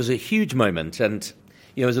 Yes, it was a huge moment, and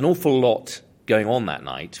there was an awful lot going on that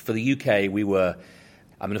night. For the UK,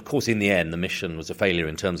 of course, in the end, the mission was a failure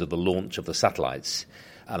in terms of the launch of the satellites,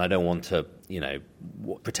 and I don't want to,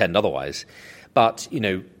 pretend otherwise. But,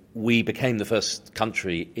 we became the first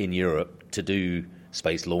country in Europe to do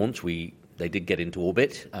space launch. They did get into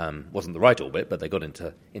orbit. Wasn't the right orbit, but they got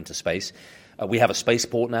into space. We have a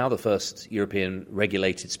spaceport now, the first European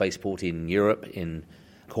regulated spaceport in Europe, in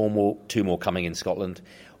Cornwall, 2 more coming in Scotland.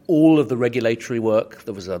 All of the regulatory work,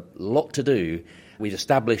 there was a lot to do. We'd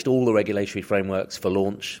established all the regulatory frameworks for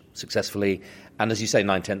launch successfully. And as you say,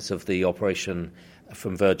 9/10 of the operation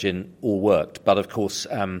from Virgin all worked. But of course,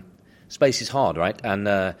 space is hard, right? And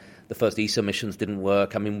the first ESA missions didn't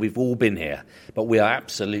work. I mean, we've all been here. But we are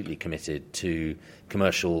absolutely committed to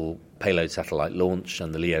commercial payload satellite launch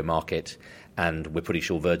and the LEO market. And we're pretty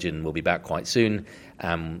sure Virgin will be back quite soon.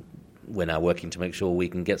 We're now working to make sure we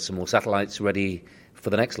can get some more satellites ready for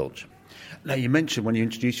the next launch. Now, you mentioned when you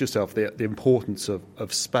introduced yourself the importance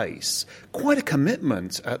of space. Quite a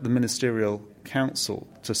commitment at the Ministerial Council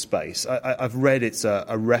to space. I've read it's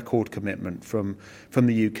a record commitment from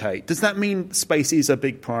the UK. Does that mean space is a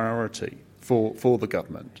big priority for the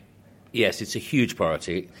government? Yes, it's a huge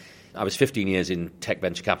priority. I was 15 years in tech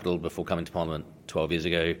venture capital before coming to Parliament 12 years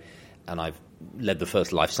ago, and I've led the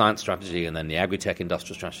first life science strategy and then the agri-tech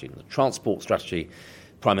industrial strategy and the transport strategy.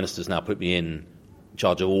 Prime Minister's now put me in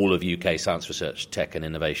charge of all of UK science research, tech and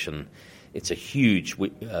innovation. It's a huge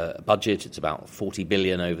budget. It's about 40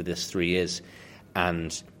 billion over this 3 years.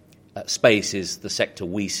 And space is the sector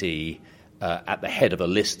we see at the head of a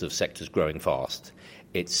list of sectors growing fast.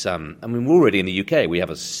 It's, we're already in the UK. We have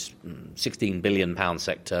a £16 billion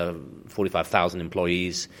sector, 45,000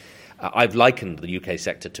 employees. I've likened the UK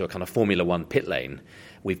sector to a kind of Formula One pit lane.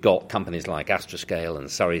 We've got companies like Astroscale and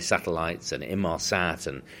Surrey Satellites and Inmarsat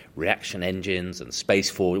and Reaction Engines and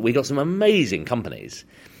Space4. We've got some amazing companies,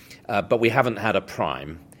 but we haven't had a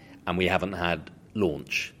prime and we haven't had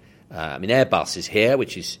launch. Airbus is here,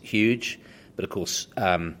 which is huge, but of course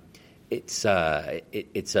it's a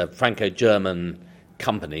Franco-German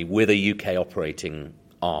company with a UK operating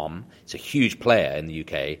arm. It's a huge player in the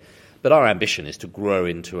UK, but our ambition is to grow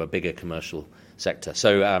into a bigger commercial sector.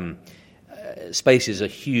 So space is a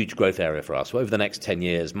huge growth area for us. Over the next 10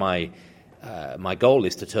 years, my goal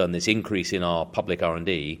is to turn this increase in our public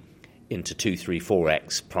R&D into 2, 3,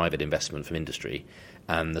 4x private investment from industry,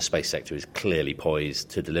 and the space sector is clearly poised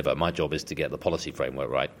to deliver. My job is to get the policy framework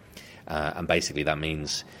right, and basically that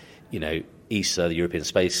means, ESA, the European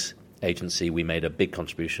Space Agency, we made a big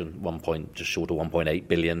contribution, just short of 1.8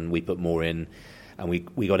 billion. We put more in, and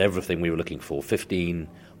we got everything we were looking for, 15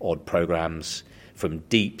 odd programs from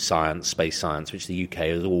deep science, space science, which the UK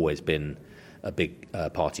has always been a big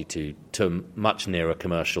party to much nearer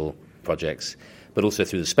commercial projects. But also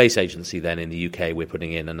through the Space Agency then in the UK, we're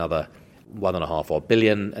putting in another 1.5 odd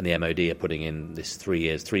billion, and the MOD are putting in this 3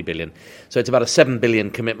 years, 3 billion. So it's about a 7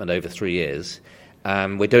 billion commitment over 3 years.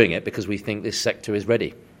 We're doing it because we think this sector is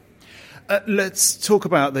ready. Let's talk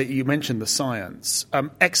about that. You mentioned the science.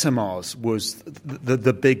 ExoMars was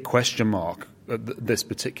the big question mark at this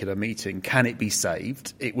particular meeting. Can it be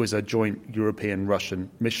saved? It was a joint European-Russian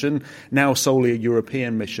mission, now solely a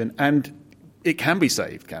European mission, and it can be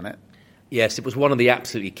saved, can it? Yes, it was one of the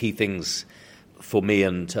absolutely key things for me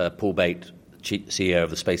and Paul Bate, CEO of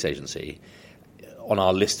the Space Agency, on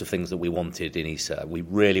our list of things that we wanted in ESA. We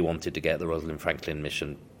really wanted to get the Rosalind Franklin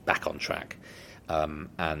mission back on track.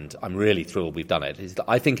 And I'm really thrilled we've done it.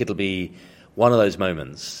 I think it'll be one of those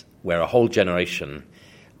moments where a whole generation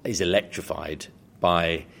is electrified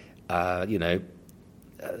by, the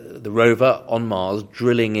rover on Mars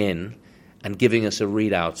drilling in and giving us a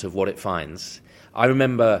readout of what it finds. I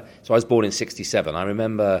remember, so I was born in 1967, I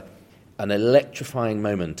remember an electrifying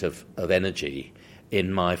moment of energy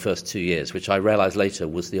in my first 2 years, which I realised later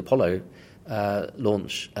was the Apollo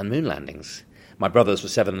launch and moon landings. My brothers were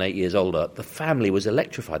 7 and 8 years older. The family was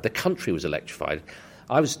electrified. The country was electrified.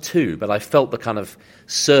 I was 2, but I felt the kind of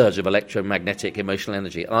surge of electromagnetic emotional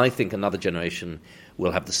energy. And I think another generation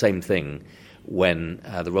will have the same thing when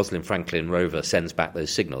the Rosalind Franklin rover sends back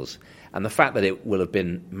those signals. And the fact that it will have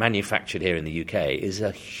been manufactured here in the UK is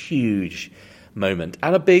a huge moment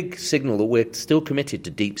and a big signal that we're still committed to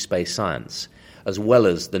deep space science, as well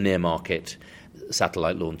as the near market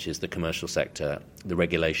satellite launches, the commercial sector, the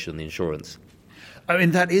regulation, the insurance. I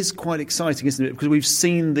mean, that is quite exciting, isn't it? Because we've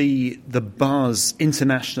seen the buzz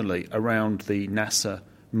internationally around the NASA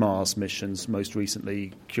Mars missions, most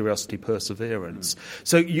recently Curiosity, Perseverance.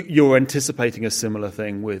 So you're anticipating a similar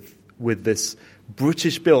thing with this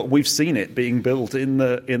British-built. We've seen it being built in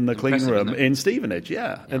the clean room in Stevenage,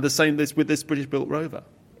 and the same with this British-built rover.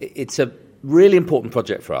 It's a really important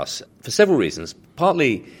project for us for several reasons.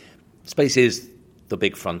 Partly, space is the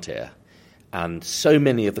big frontier, and so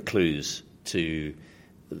many of the clues to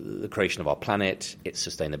the creation of our planet, its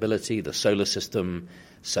sustainability, the solar system,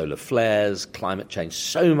 solar flares, climate change,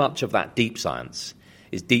 so much of that deep science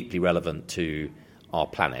is deeply relevant to our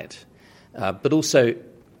planet. But also,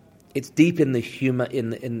 it's deep in the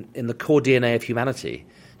in the core DNA of humanity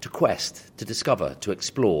to quest, to discover, to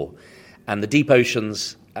explore. And the deep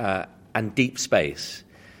oceans and deep space,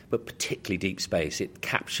 but particularly deep space, it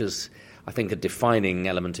captures, I think, a defining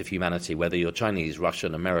element of humanity, whether you're Chinese,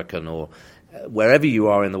 Russian, American, or wherever you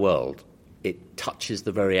are in the world. It touches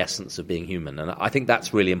the very essence of being human. And I think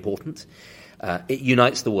that's really important. It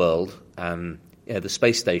unites the world. The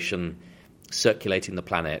space station circulating the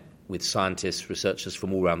planet with scientists, researchers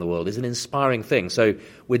from all around the world is an inspiring thing. So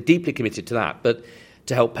we're deeply committed to that. But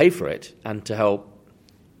to help pay for it and to help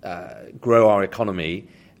grow our economy,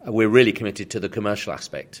 we're really committed to the commercial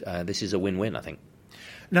aspect. This is a win-win, I think.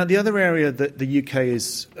 Now, the other area that the UK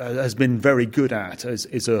has been very good at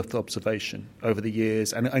is Earth observation over the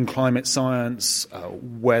years, and climate science,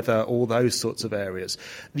 weather, all those sorts of areas.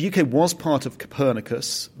 The UK was part of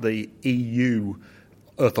Copernicus, the EU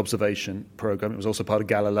Earth observation programme. It was also part of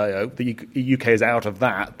Galileo. The UK is out of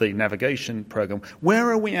that, the navigation programme.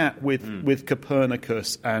 Where are we at with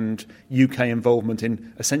Copernicus and UK involvement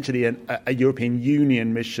in essentially a European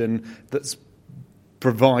Union mission that's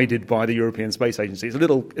provided by the European Space Agency? It's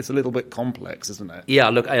a little bit complex, isn't it? Yeah,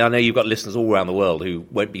 look, I know you've got listeners all around the world who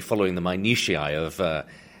won't be following the minutiae of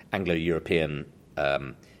Anglo-European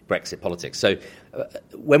Brexit politics. So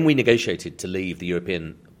when we negotiated to leave the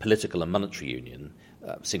European Political and Monetary Union,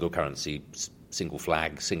 single currency, single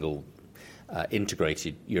flag, single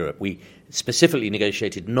integrated Europe, we specifically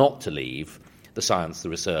negotiated not to leave the science, the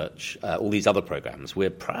research, all these other programs. We're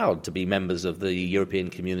proud to be members of the European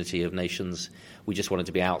community of nations. We just wanted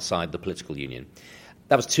to be outside the political union.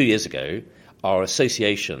 That was 2 years ago. Our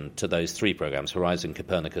association to those three programs, Horizon,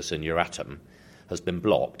 Copernicus and Euratom, has been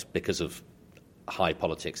blocked because of high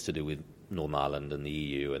politics to do with Northern Ireland and the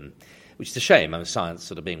EU, and which is a shame. Science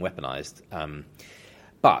sort of being weaponised.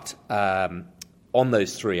 But on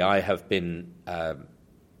those three, I have been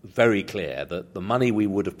very clear that the money we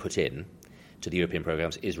would have put in to the European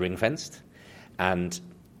programmes is ring-fenced, and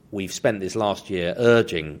we've spent this last year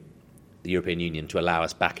urging the European Union to allow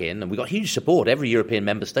us back in, and we got huge support. Every European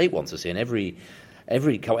member state wants us in.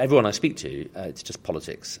 Everyone I speak to, it's just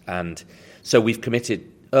politics. And so we've committed.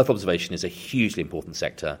 Earth observation is a hugely important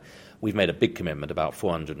sector. We've made a big commitment, about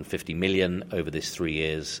 450 million over this 3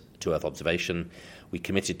 years to Earth observation. We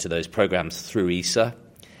committed to those programmes through ESA.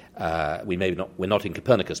 We're not in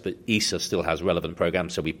Copernicus, but ESA still has relevant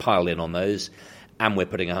programs, so we pile in on those, and we're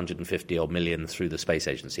putting 150 odd million through the Space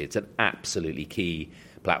Agency. It's an absolutely key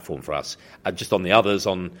platform for us. Just on the others,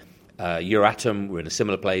 on Euratom, we're in a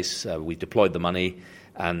similar place. We've deployed the money,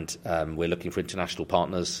 and we're looking for international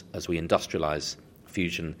partners as we industrialise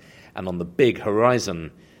fusion. And on the big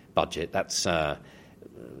Horizon budget, that's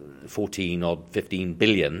 15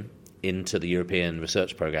 billion into the European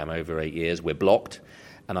research programme over 8 years. We're blocked.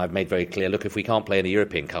 And I've made very clear, look, if we can't play in the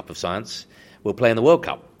European Cup of Science, we'll play in the World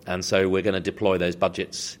Cup. And so we're going to deploy those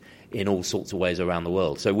budgets in all sorts of ways around the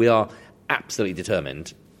world. So we are absolutely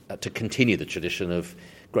determined to continue the tradition of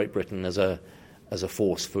Great Britain as a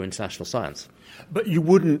force for international science. But you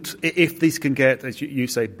wouldn't, if these can get, as you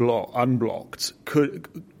say, unblocked, could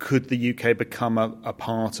the UK become a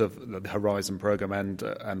part of the Horizon programme and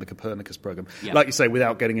the Copernicus programme? Yeah. Like you say,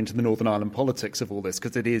 without getting into the Northern Ireland politics of all this,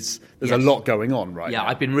 because there's a lot going on right now. Yeah,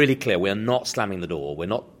 I've been really clear. We're not slamming the door. We're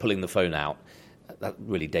not pulling the phone out. That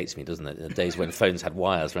really dates me, doesn't it? The days when phones had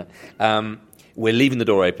wires, right? We're leaving the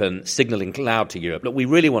door open, signalling loud to Europe. Look, we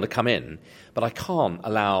really want to come in, but I can't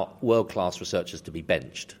allow world-class researchers to be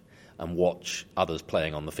benched and watch others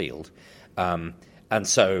playing on the field. And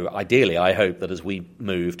so, ideally, I hope that as we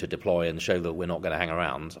move to deploy and show that we're not going to hang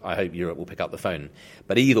around, I hope Europe will pick up the phone.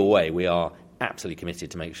 But either way, we are absolutely committed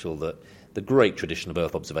to make sure that the great tradition of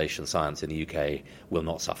Earth observation science in the UK will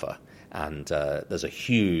not suffer. And there's a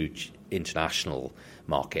huge international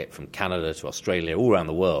market from Canada to Australia, all around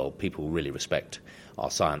the world. People really respect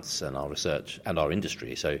our science and our research and our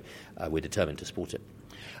industry. So we're determined to support it.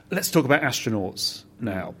 Let's talk about astronauts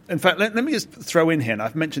now. In fact, let me just throw in here, and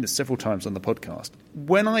I've mentioned this several times on the podcast.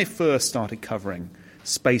 When I first started covering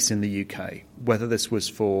space in the UK, whether this was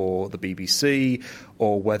for the BBC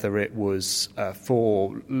or whether it was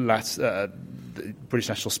for the British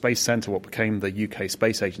National Space Centre, what became the UK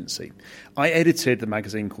Space Agency, I edited the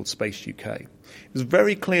magazine called Space UK. It was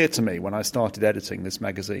very clear to me when I started editing this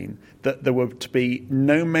magazine that there were to be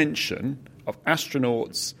no mention of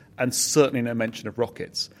astronauts and certainly no mention of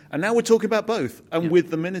rockets. And now we're talking about both, and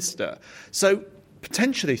with the minister. So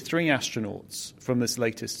potentially 3 astronauts from this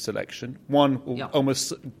latest selection. One will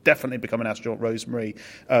almost definitely become an astronaut, Rosemary.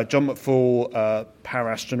 John McFall,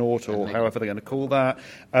 para-astronaut, or however they're going to call that.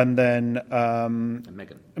 And then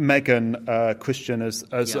Megan Christian as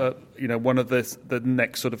one of the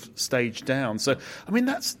next sort of stage down. So, I mean,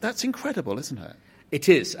 that's incredible, isn't it? It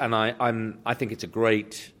is, and I think it's a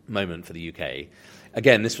great moment for the UK.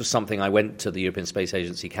 Again, this was something I went to the European Space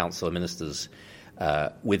Agency Council of Ministers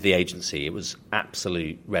with the agency. It was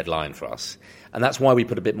absolute red line for us. And that's why we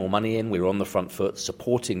put a bit more money in. We were on the front foot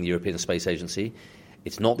supporting the European Space Agency.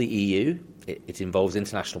 It's not the EU. It involves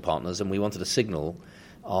international partners, and we wanted to signal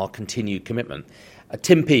our continued commitment.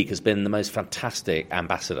 Tim Peake has been the most fantastic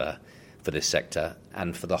ambassador for this sector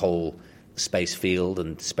and for the whole space field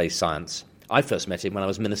and space science. I first met him when I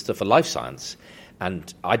was Minister for Life Science,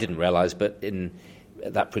 and I didn't realise, but in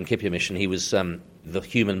that Principia mission, he was the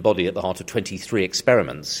human body at the heart of 23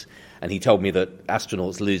 experiments, and he told me that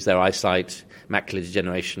astronauts lose their eyesight, macular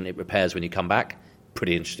degeneration, it repairs when you come back.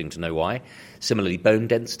 Pretty interesting to know why. Similarly, bone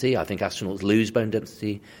density, I think astronauts lose bone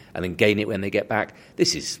density and then gain it when they get back.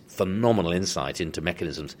 This is phenomenal insight into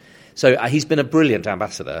mechanisms. So he's been a brilliant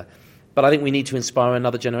ambassador, but I think we need to inspire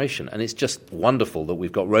another generation, and it's just wonderful that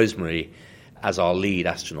we've got Rosemary as our lead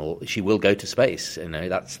astronaut. She will go to space,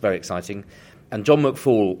 that's very exciting. And John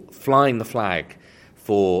McFall flying the flag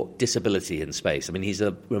for disability in space. I mean, he's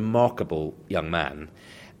a remarkable young man.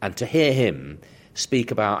 And to hear him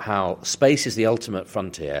speak about how space is the ultimate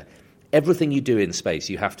frontier, everything you do in space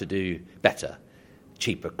you have to do better,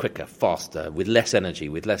 cheaper, quicker, faster, with less energy,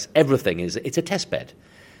 with less... Everything it's a test bed.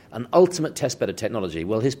 An ultimate test bed of technology.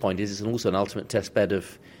 Well, his point is it's also an ultimate test bed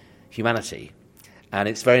of humanity. And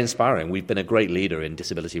it's very inspiring. We've been a great leader in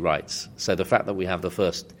disability rights. So the fact that we have the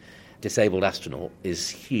first disabled astronaut is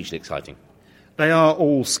hugely exciting. They are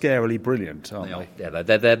all scarily brilliant, aren't they? Yeah,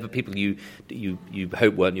 they're the people you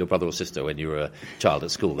hope weren't your brother or sister when you were a child at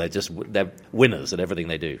school. They're winners at everything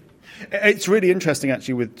they do. It's really interesting,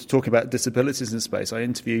 actually, with talking about disabilities in space. I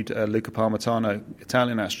interviewed Luca Parmitano,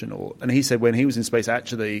 Italian astronaut, and he said when he was in space,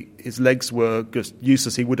 actually, his legs were just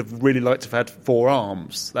useless. He would have really liked to have had 4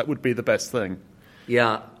 arms. That would be the best thing.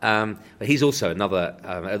 Yeah, he's also another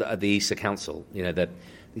at the ESA Council. That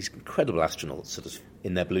these incredible astronauts, sort of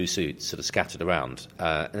in their blue suits, sort of scattered around,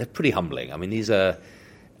 and they're pretty humbling. I mean, these are,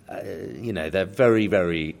 they're very,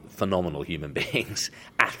 very phenomenal human beings,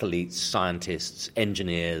 athletes, scientists,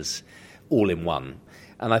 engineers, all in one.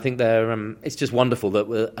 And I think it's just wonderful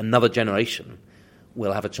that another generation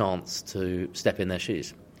will have a chance to step in their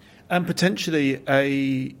shoes. And potentially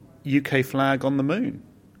a UK flag on the moon.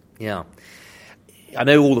 Yeah. I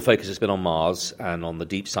know all the focus has been on Mars and on the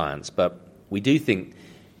deep science, but we do think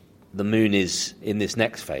the moon is, in this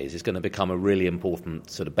next phase, is going to become a really important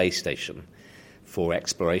sort of base station for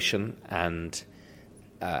exploration and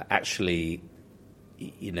actually,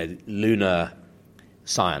 lunar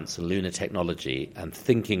science and lunar technology and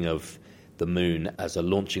thinking of the moon as a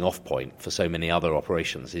launching off point for so many other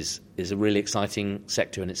operations is a really exciting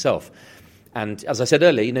sector in itself. And as I said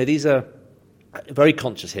earlier, these are very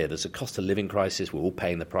conscious here. There's a cost of living crisis. We're all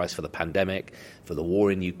paying the price for the pandemic, for the war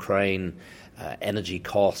in Ukraine, energy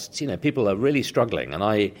costs. People are really struggling. And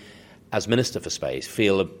I, as Minister for Space,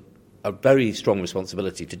 feel a very strong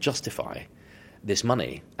responsibility to justify this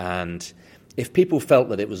money. And if people felt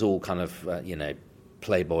that it was all kind of,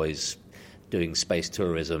 playboys doing space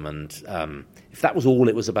tourism, and if that was all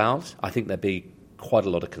it was about, I think there'd be quite a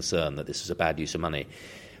lot of concern that this is a bad use of money.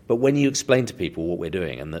 But when you explain to people what we're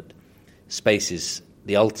doing and that space is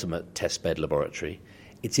the ultimate testbed laboratory,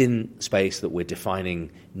 it's in space that we're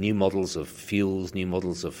defining new models of fuels, new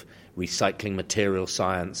models of recycling material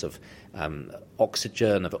science, of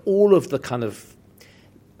oxygen, of all of the kind of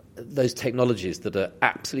those technologies that are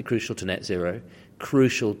absolutely crucial to net zero,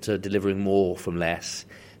 crucial to delivering more from less,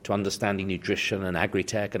 to understanding nutrition and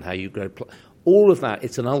agri-tech and how you grow. All of that,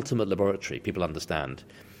 it's an ultimate laboratory, people understand.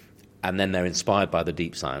 And then they're inspired by the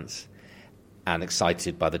deep science and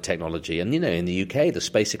excited by the technology. And, in the UK, the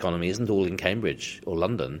space economy isn't all in Cambridge or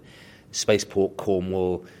London. Spaceport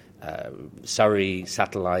Cornwall, Surrey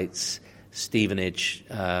satellites, Stevenage,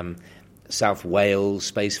 South Wales,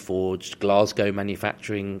 Space Forged, Glasgow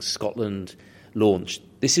manufacturing, Scotland launched.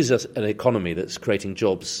 This is an economy that's creating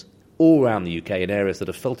jobs all around the UK in areas that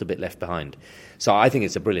have felt a bit left behind. So I think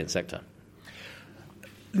it's a brilliant sector.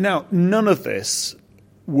 Now, none of this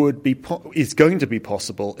is going to be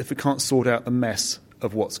possible if we can't sort out the mess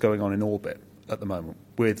of what's going on in orbit at the moment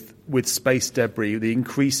with space debris, the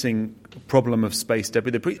increasing problem of space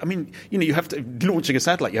debris. I mean, you have to, launching a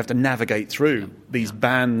satellite, you have to navigate through these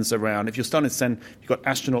bands around. If you're starting to send, you've got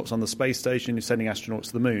astronauts on the space station, you're sending astronauts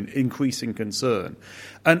to the moon, increasing concern.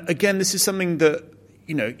 And again, this is something that,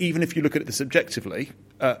 even if you look at this objectively,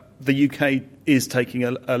 the UK is taking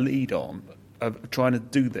a lead on of trying to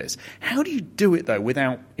do this. How do you do it, though,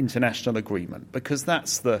 without international agreement? Because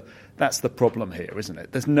that's the problem here, isn't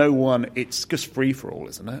it? There's no one. It's just free for all,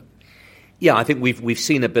 isn't it? Yeah, I think we've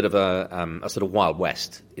seen a bit of a sort of Wild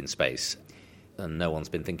West in space, and no one's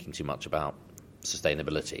been thinking too much about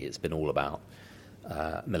sustainability. It's been all about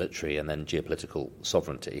military and then geopolitical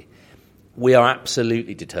sovereignty. We are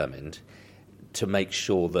absolutely determined to make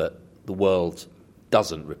sure that the world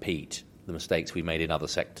doesn't repeat the mistakes we made in other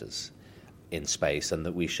sectors in space, and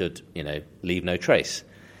that we should, leave no trace.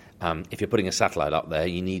 If you're putting a satellite up there,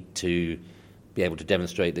 you need to be able to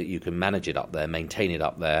demonstrate that you can manage it up there, maintain it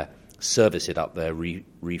up there, service it up there,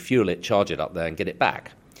 refuel it, charge it up there, and get it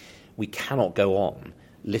back. We cannot go on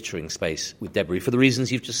littering space with debris for the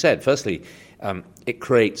reasons you've just said. Firstly, it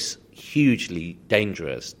creates hugely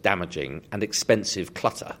dangerous, damaging, and expensive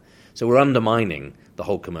clutter. So we're undermining the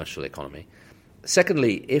whole commercial economy.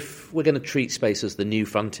 Secondly, if we're going to treat space as the new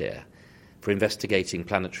frontier for investigating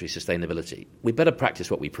planetary sustainability, we better practice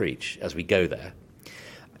what we preach as we go there.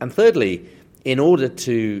 And thirdly, in order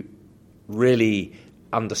to really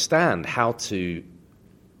understand how to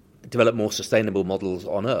develop more sustainable models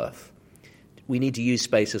on Earth, we need to use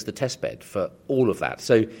space as the testbed for all of that.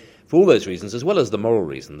 So for all those reasons, as well as the moral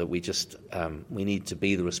reason that we need to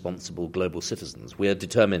be the responsible global citizens, we are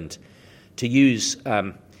determined to use...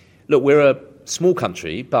 look, we're a small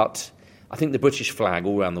country, but I think the British flag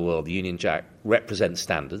all around the world, the Union Jack, represents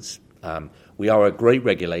standards. We are a great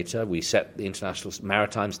regulator. We set the international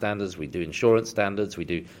maritime standards. We do insurance standards. We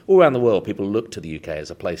do all around the world. People look to the UK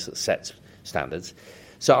as a place that sets standards.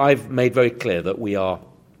 So I've made very clear that we are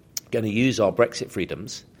going to use our Brexit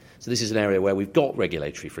freedoms. So this is an area where we've got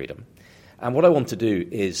regulatory freedom. And what I want to do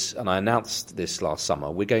is, and I announced this last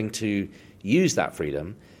summer, we're going to use that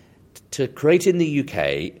freedom to create in the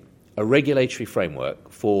UK a regulatory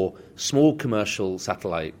framework for small commercial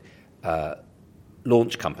satellite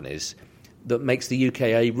launch companies that makes the UK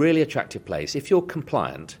a really attractive place if you're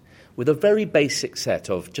compliant with a very basic set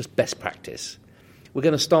of just best practice. We're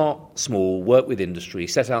going to start small, work with industry,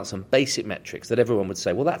 set out some basic metrics that everyone would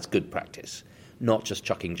say, well, that's good practice, not just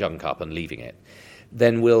chucking junk up and leaving it.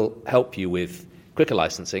 Then we'll help you with quicker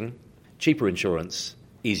licensing, cheaper insurance,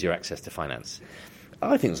 easier access to finance.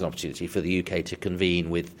 I think there's an opportunity for the UK to convene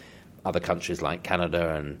with other countries like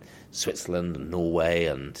Canada and Switzerland and Norway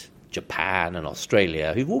and Japan and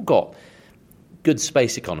Australia, who've all got good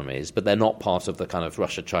space economies, but they're not part of the kind of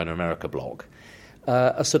Russia, China, America bloc,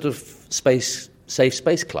 a sort of safe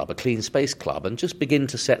space club, a clean space club, and just begin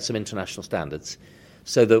to set some international standards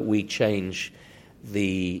so that we change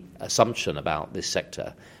the assumption about this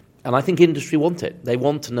sector. And I think industry want it. They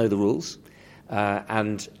want to know the rules.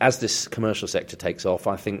 And as this commercial sector takes off,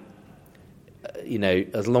 I think,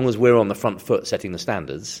 as long as we're on the front foot setting the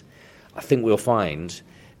standards, I think we'll find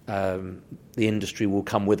the industry will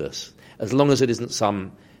come with us. As long as it isn't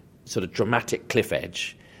some sort of dramatic cliff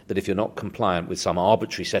edge that if you're not compliant with some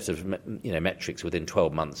arbitrary set of metrics within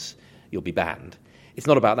 12 months, you'll be banned. It's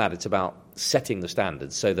not about that. It's about setting the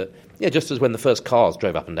standards so that, just as when the first cars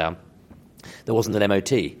drove up and down, there wasn't an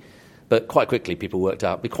MOT. But quite quickly, people worked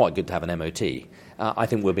out it'd be quite good to have an MOT. I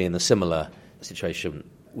think we'll be in a similar situation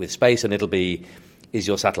with space, and it'll be, is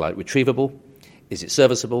your satellite retrievable? Is it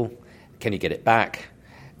serviceable? Can you get it back?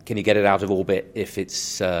 Can you get it out of orbit if it's,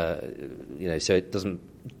 so it doesn't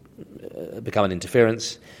become an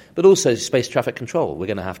interference? But also space traffic control. We're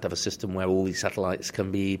going to have a system where all these satellites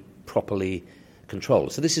can be properly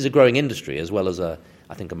controlled. So this is a growing industry as well as, I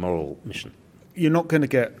think, a moral mission. You're not going to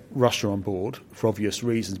get Russia on board for obvious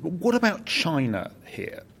reasons, but what about China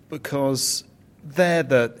here? Because they're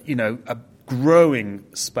a growing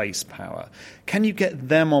space power. Can you get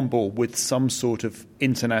them on board with some sort of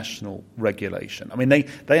international regulation? I mean,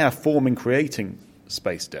 they are creating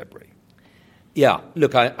space debris. Yeah,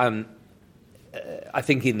 look, I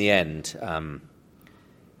think in the end,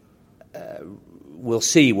 we'll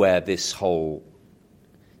see where this whole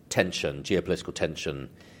tension, geopolitical tension,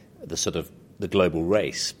 the global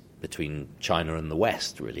race between China and the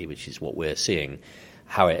West, really, which is what we're seeing,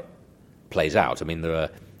 how it plays out. I mean, there are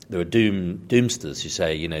doomsters who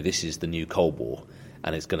say, this is the new Cold War,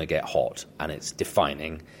 and it's going to get hot, and it's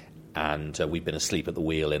defining, and we've been asleep at the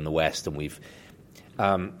wheel in the West, and we've...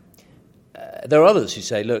 there are others who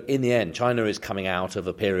say, look, in the end, China is coming out of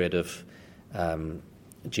a period of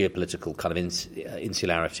geopolitical kind of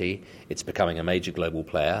insularity. It's becoming a major global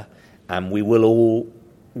player, and we will all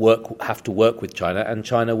have to work with China, and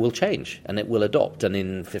China will change, and it will adopt. And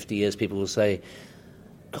in 50 years, people will say,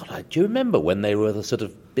 God, do you remember when they were the sort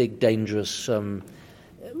of big, dangerous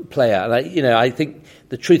player? And I think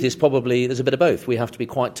the truth is probably there's a bit of both. We have to be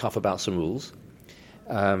quite tough about some rules,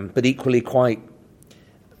 but equally quite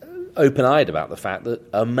open-eyed about the fact that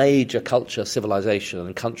a major culture, civilization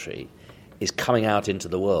and country is coming out into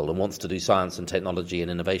the world and wants to do science and technology and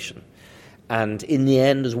innovation. And in the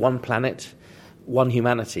end, as one planet, one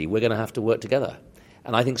humanity, we're going to have to work together.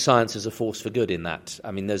 And I think science is a force for good in that. I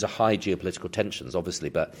mean, there's a high geopolitical tensions, obviously,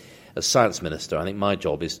 but as science minister, I think my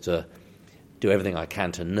job is to do everything I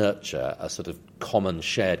can to nurture a sort of common,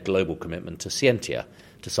 shared global commitment to scientia,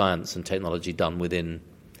 to science and technology done within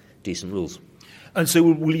decent rules. And so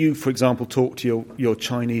will you, for example, talk to your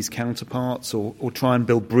Chinese counterparts or try and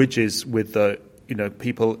build bridges with the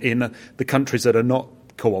people in the countries that are not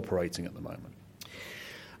cooperating at the moment?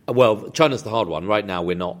 Well, China's the hard one. Right now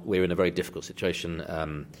we're in a very difficult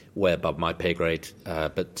situation, way above my pay grade,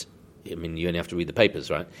 but I mean, you only have to read the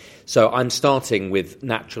papers, right? So I'm starting with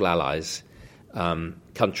natural allies,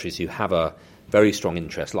 countries who have a very strong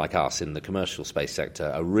interest, like us, in the commercial space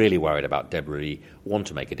sector, are really worried about debris, want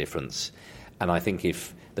to make a difference. And I think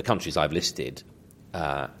if the countries I've listed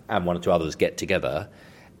and one or two others get together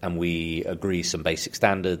and we agree some basic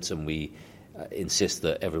standards and we insist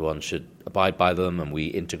that everyone should abide by them and we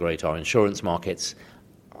integrate our insurance markets,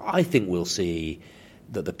 I think we'll see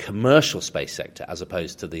that the commercial space sector, as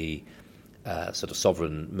opposed to the sort of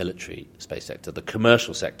sovereign military space sector, the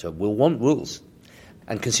commercial sector will want rules.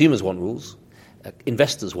 And consumers want rules,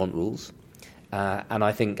 investors want rules, and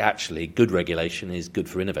I think actually good regulation is good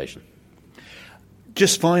for innovation.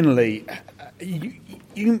 Just finally,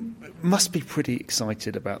 you must be pretty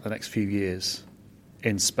excited about the next few years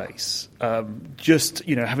in space.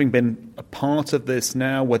 Having been a part of this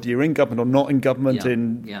now, whether you're in government or not in government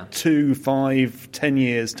in 2, 5, 10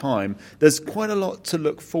 years' time, there's quite a lot to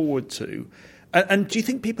look forward to. And do you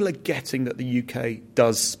think people are getting that the UK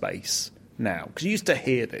does space now? Because you used to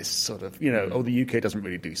hear this sort of, the UK doesn't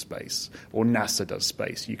really do space, or NASA does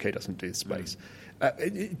space, UK doesn't do space.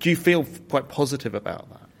 Do you feel quite positive about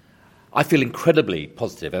that? I feel incredibly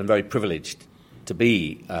positive and very privileged to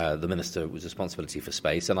be the minister with responsibility for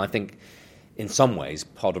space. And I think in some ways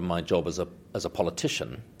part of my job as a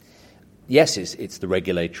politician, yes, it's the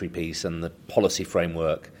regulatory piece and the policy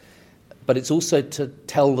framework, but it's also to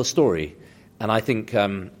tell the story. And I think,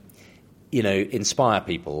 inspire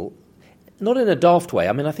people, not in a daft way.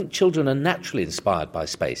 I mean, I think children are naturally inspired by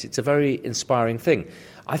space. It's a very inspiring thing.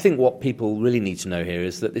 I think what people really need to know here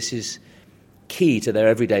is that this is key to their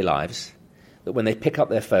everyday lives, that when they pick up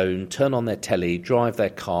their phone, turn on their telly, drive their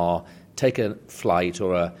car, take a flight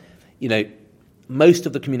or most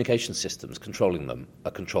of the communication systems controlling them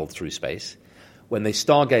are controlled through space. When they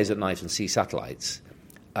stargaze at night and see satellites,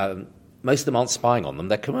 most of them aren't spying on them.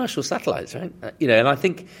 They're commercial satellites, right? And I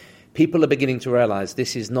think people are beginning to realize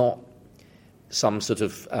this is not some sort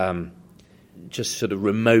of just sort of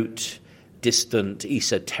remote, distant,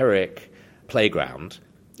 esoteric playground.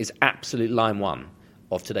 Is absolute line one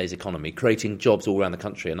of today's economy, creating jobs all around the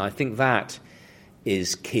country. And I think that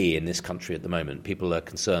is key in this country at the moment. People are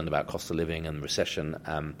concerned about cost of living and recession.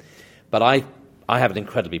 But I have an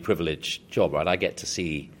incredibly privileged job, right? I get to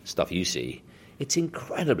see stuff you see. It's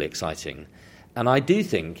incredibly exciting. And I do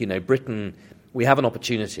think, Britain, we have an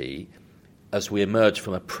opportunity as we emerge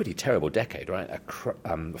from a pretty terrible decade, right?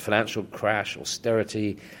 A financial crash,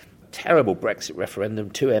 austerity, terrible Brexit referendum,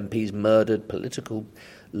 2 MPs murdered, political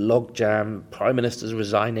logjam, prime ministers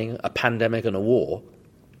resigning, a pandemic and a war.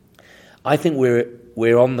 I think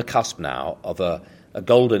we're on the cusp now of a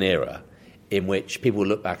golden era in which people will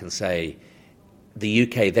look back and say the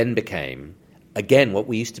UK then became, again, what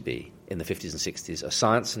we used to be in the 50s and 60s, a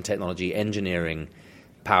science and technology engineering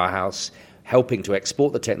powerhouse, helping to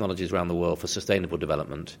export the technologies around the world for sustainable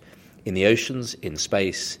development in the oceans, in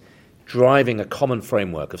space, driving a common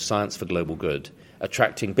framework of science for global good,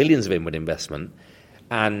 attracting billions of inward investment,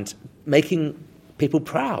 and making people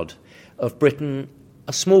proud of Britain,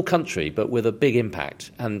 a small country but with a big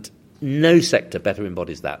impact. And no sector better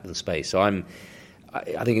embodies that than space. So I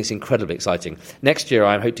think it's incredibly exciting. Next year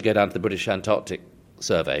I hope to go down to the British Antarctic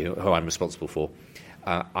survey, who I'm responsible for,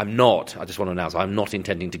 I just want to announce, I'm not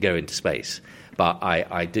intending to go into space, but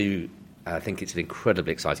I do think it's an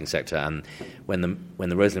incredibly exciting sector, and when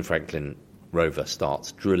the Rosalind Franklin rover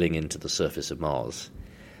starts drilling into the surface of Mars,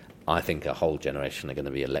 I think a whole generation are going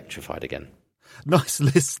to be electrified again. Nice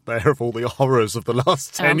list there of all the horrors of the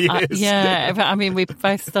last 10 years. Yeah, I mean, we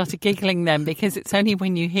both started giggling then because it's only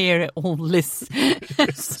when you hear it all lists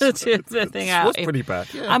such a thing out. It was pretty bad,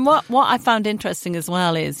 yeah. And what I found interesting as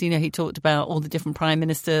well is, he talked about all the different prime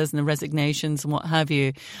ministers and the resignations and what have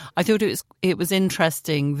you. I thought it was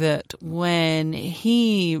interesting that when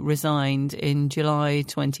he resigned in July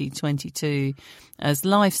 2022 as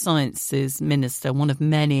Life Sciences Minister, one of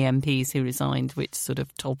many MPs who resigned, which sort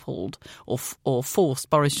of toppled or forced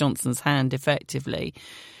Boris Johnson's hand effectively.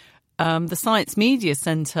 The Science Media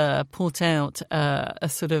Centre put out a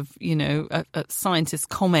sort of, scientist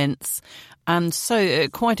comments, and so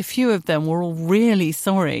quite a few of them were all really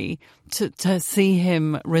sorry to see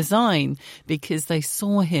him resign because they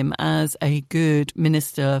saw him as a good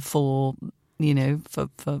minister for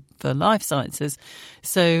life sciences.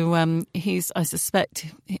 So I suspect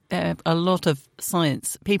a lot of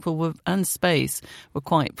science people and space were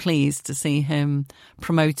quite pleased to see him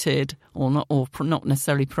promoted, or not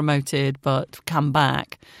necessarily promoted, but come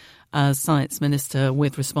back as science minister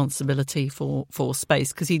with responsibility for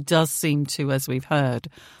space, because he does seem to, as we've heard,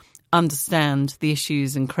 understand the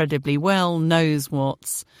issues incredibly well, knows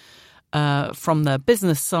what's from the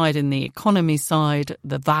business side and the economy side,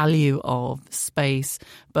 the value of space,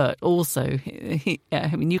 but also,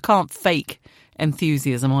 you can't fake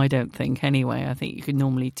enthusiasm, I don't think, anyway. I think you could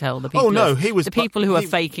normally tell the people who are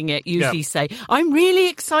faking it usually say, I'm really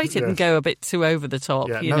excited, and go a bit too over the top.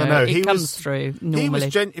 No. It comes through normally. He was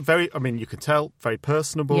very, you could tell, very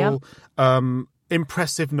personable. Yep.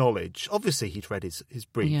 Impressive knowledge. Obviously, he'd read his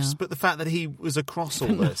briefs, but the fact that he was across all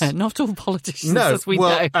this... Not all politicians, as we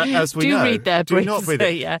know. Read their briefs. Do not read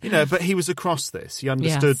it. But he was across this. He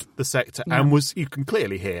understood the sector and was, you can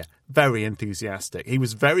clearly hear, very enthusiastic. He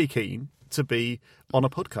was very keen to be on a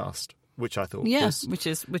podcast, which I thought was... which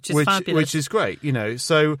is fabulous. Which is great,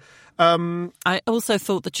 so... I also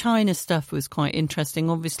thought the China stuff was quite interesting.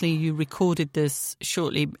 Obviously, you recorded this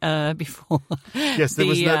shortly before. Yes, there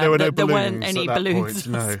were no balloons. There weren't any balloons,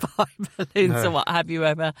 no. spy balloons, or what have you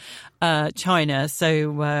over China.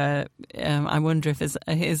 So I wonder if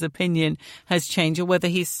his opinion has changed, or whether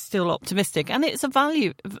he's still optimistic. And it's a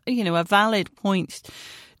valid point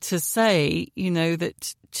to say,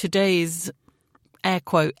 that today's air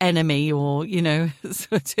quote enemy, or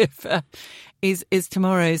sort of is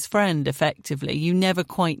tomorrow's friend. Effectively, you never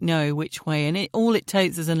quite know which way, and all it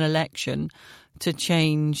takes is an election to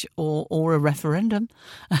change, or a referendum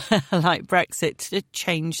like Brexit, to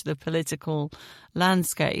change the political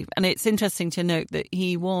landscape. And it's interesting to note that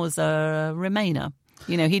he was a Remainer.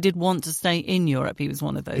 He did want to stay in Europe. He was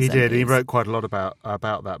one of those. He did. MPs. He wrote quite a lot about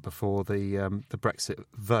that before the Brexit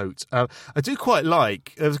vote. I do quite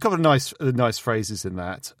like. There's a couple of nice phrases in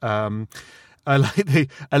that. I like the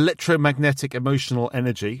electromagnetic emotional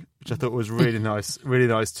energy, which I thought was really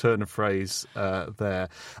nice turn of phrase there.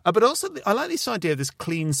 But also, I like this idea of this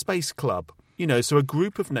clean space club. So a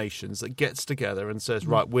group of nations that gets together and says,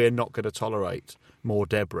 right, we're not going to tolerate more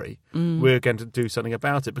debris. We're going to do something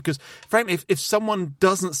about it. Because, frankly, if someone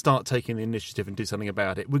doesn't start taking the initiative and do something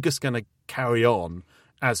about it, we're just going to carry on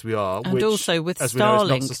as we are. And which, also with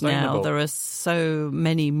Starlink now, there are so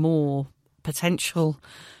many more potential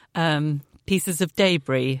pieces of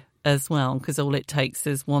debris as well, because all it takes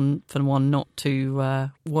is one not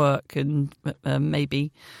to work and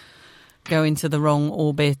maybe go into the wrong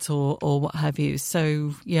orbit or what have you.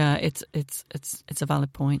 So yeah, it's a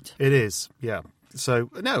valid point. It is, yeah. So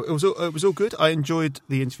no, it was all good. I enjoyed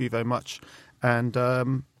the interview very much, and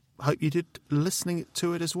hope you did listening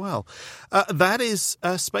to it as well. That is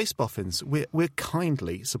Space Boffins. We're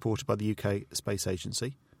kindly supported by the UK Space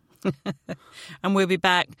Agency. And we'll be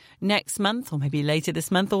back next month, or maybe later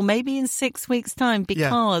this month, or maybe in 6 weeks' time,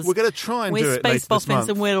 because we're going to try and do it we're Space Boffins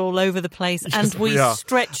and we're all over the place, and we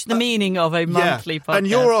stretch the meaning of a monthly podcast. And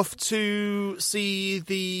you're off to see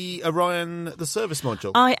the Orion, the service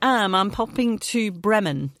module. I am. I'm popping to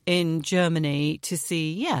Bremen in Germany to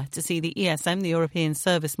see the ESM, the European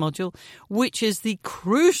Service Module, which is the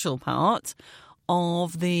crucial part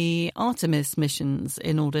of the Artemis missions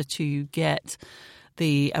in order to get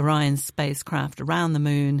the Orion spacecraft around the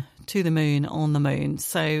moon to the moon on the moon.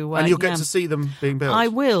 So and you'll get to see them being built. I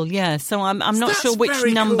will, yeah. So I'm not That's sure which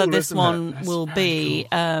very number cool, this isn't one it? will That's be.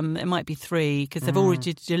 very cool. It might be 3 because they've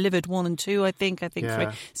already delivered 1 and 2. I think 3.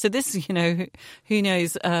 So this, who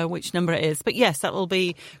knows which number it is. But yes, that will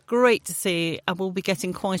be great to see. I will be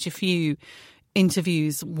getting quite a few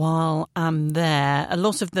interviews while I'm there, a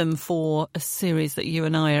lot of them for a series that you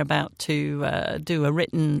and I are about to do, a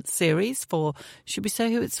written series for, should we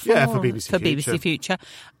say who it's for? Yeah, for BBC Future. BBC Future.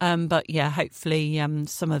 But yeah, hopefully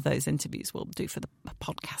some of those interviews we'll do for the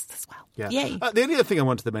podcast as well. Yeah. Yay. The only other thing I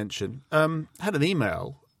wanted to mention, had an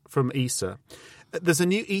email from ESA. There's a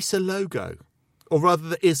new ESA logo. Or rather,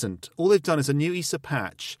 there isn't. All they've done is a new ESA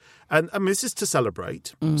patch. And I mean, this is to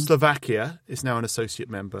celebrate. Slovakia is now an associate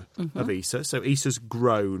member of ESA. So ESA's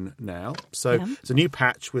grown now. So it's a new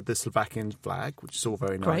patch with the Slovakian flag, which is all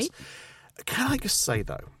very nice. Great. Can I just say,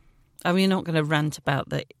 though? I mean, you're not going to rant about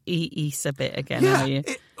the ESA bit again, are you?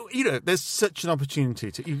 There's such an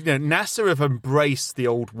opportunity to. NASA have embraced the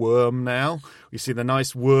old worm now. You see the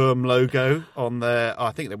nice worm logo on there.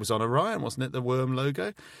 I think that was on Orion, wasn't it? The worm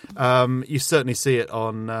logo. You certainly see it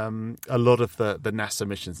on a lot of the NASA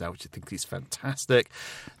missions now, which I think is fantastic.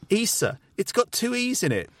 ESA, it's got 2 E's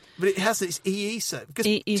in it, but it has this ESA because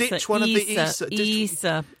ditch one of the ESA.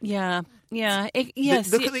 ESA, yeah. Yeah, yes.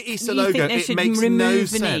 Look at the ESA logo. It makes no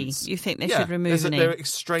sense. You think they should remove an E? There's an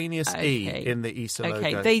extraneous E in the ESA logo.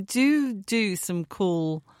 Okay, they do some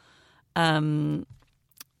cool sort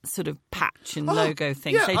of patch and logo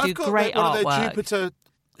things. Yeah, they do I've got great one artwork. of their Jupiter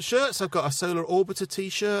shirts. I've got a Solar Orbiter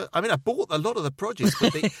T-shirt. I mean, I bought a lot of the projects,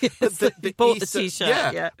 but the bought ESA, the T-shirt.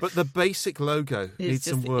 Yeah, but the basic logo needs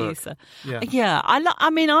some work. ESA. Yeah,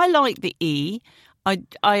 I like the E.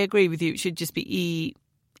 I agree with you. It should just be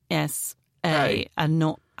ESA and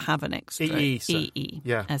not have an extra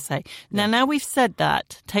ESA. Now we've said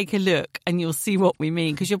that, take a look and you'll see what we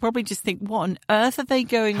mean, because you'll probably just think, what on earth are they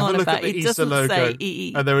going on about? It doesn't logo, say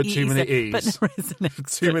EE. And there are too many E's. But there is an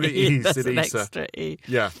extra too many E's There's in an ESA. extra E.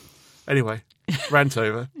 Yeah. Anyway, rant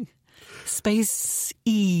over. Space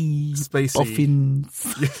E. Space Boffins.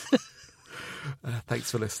 Thanks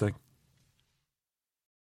for listening.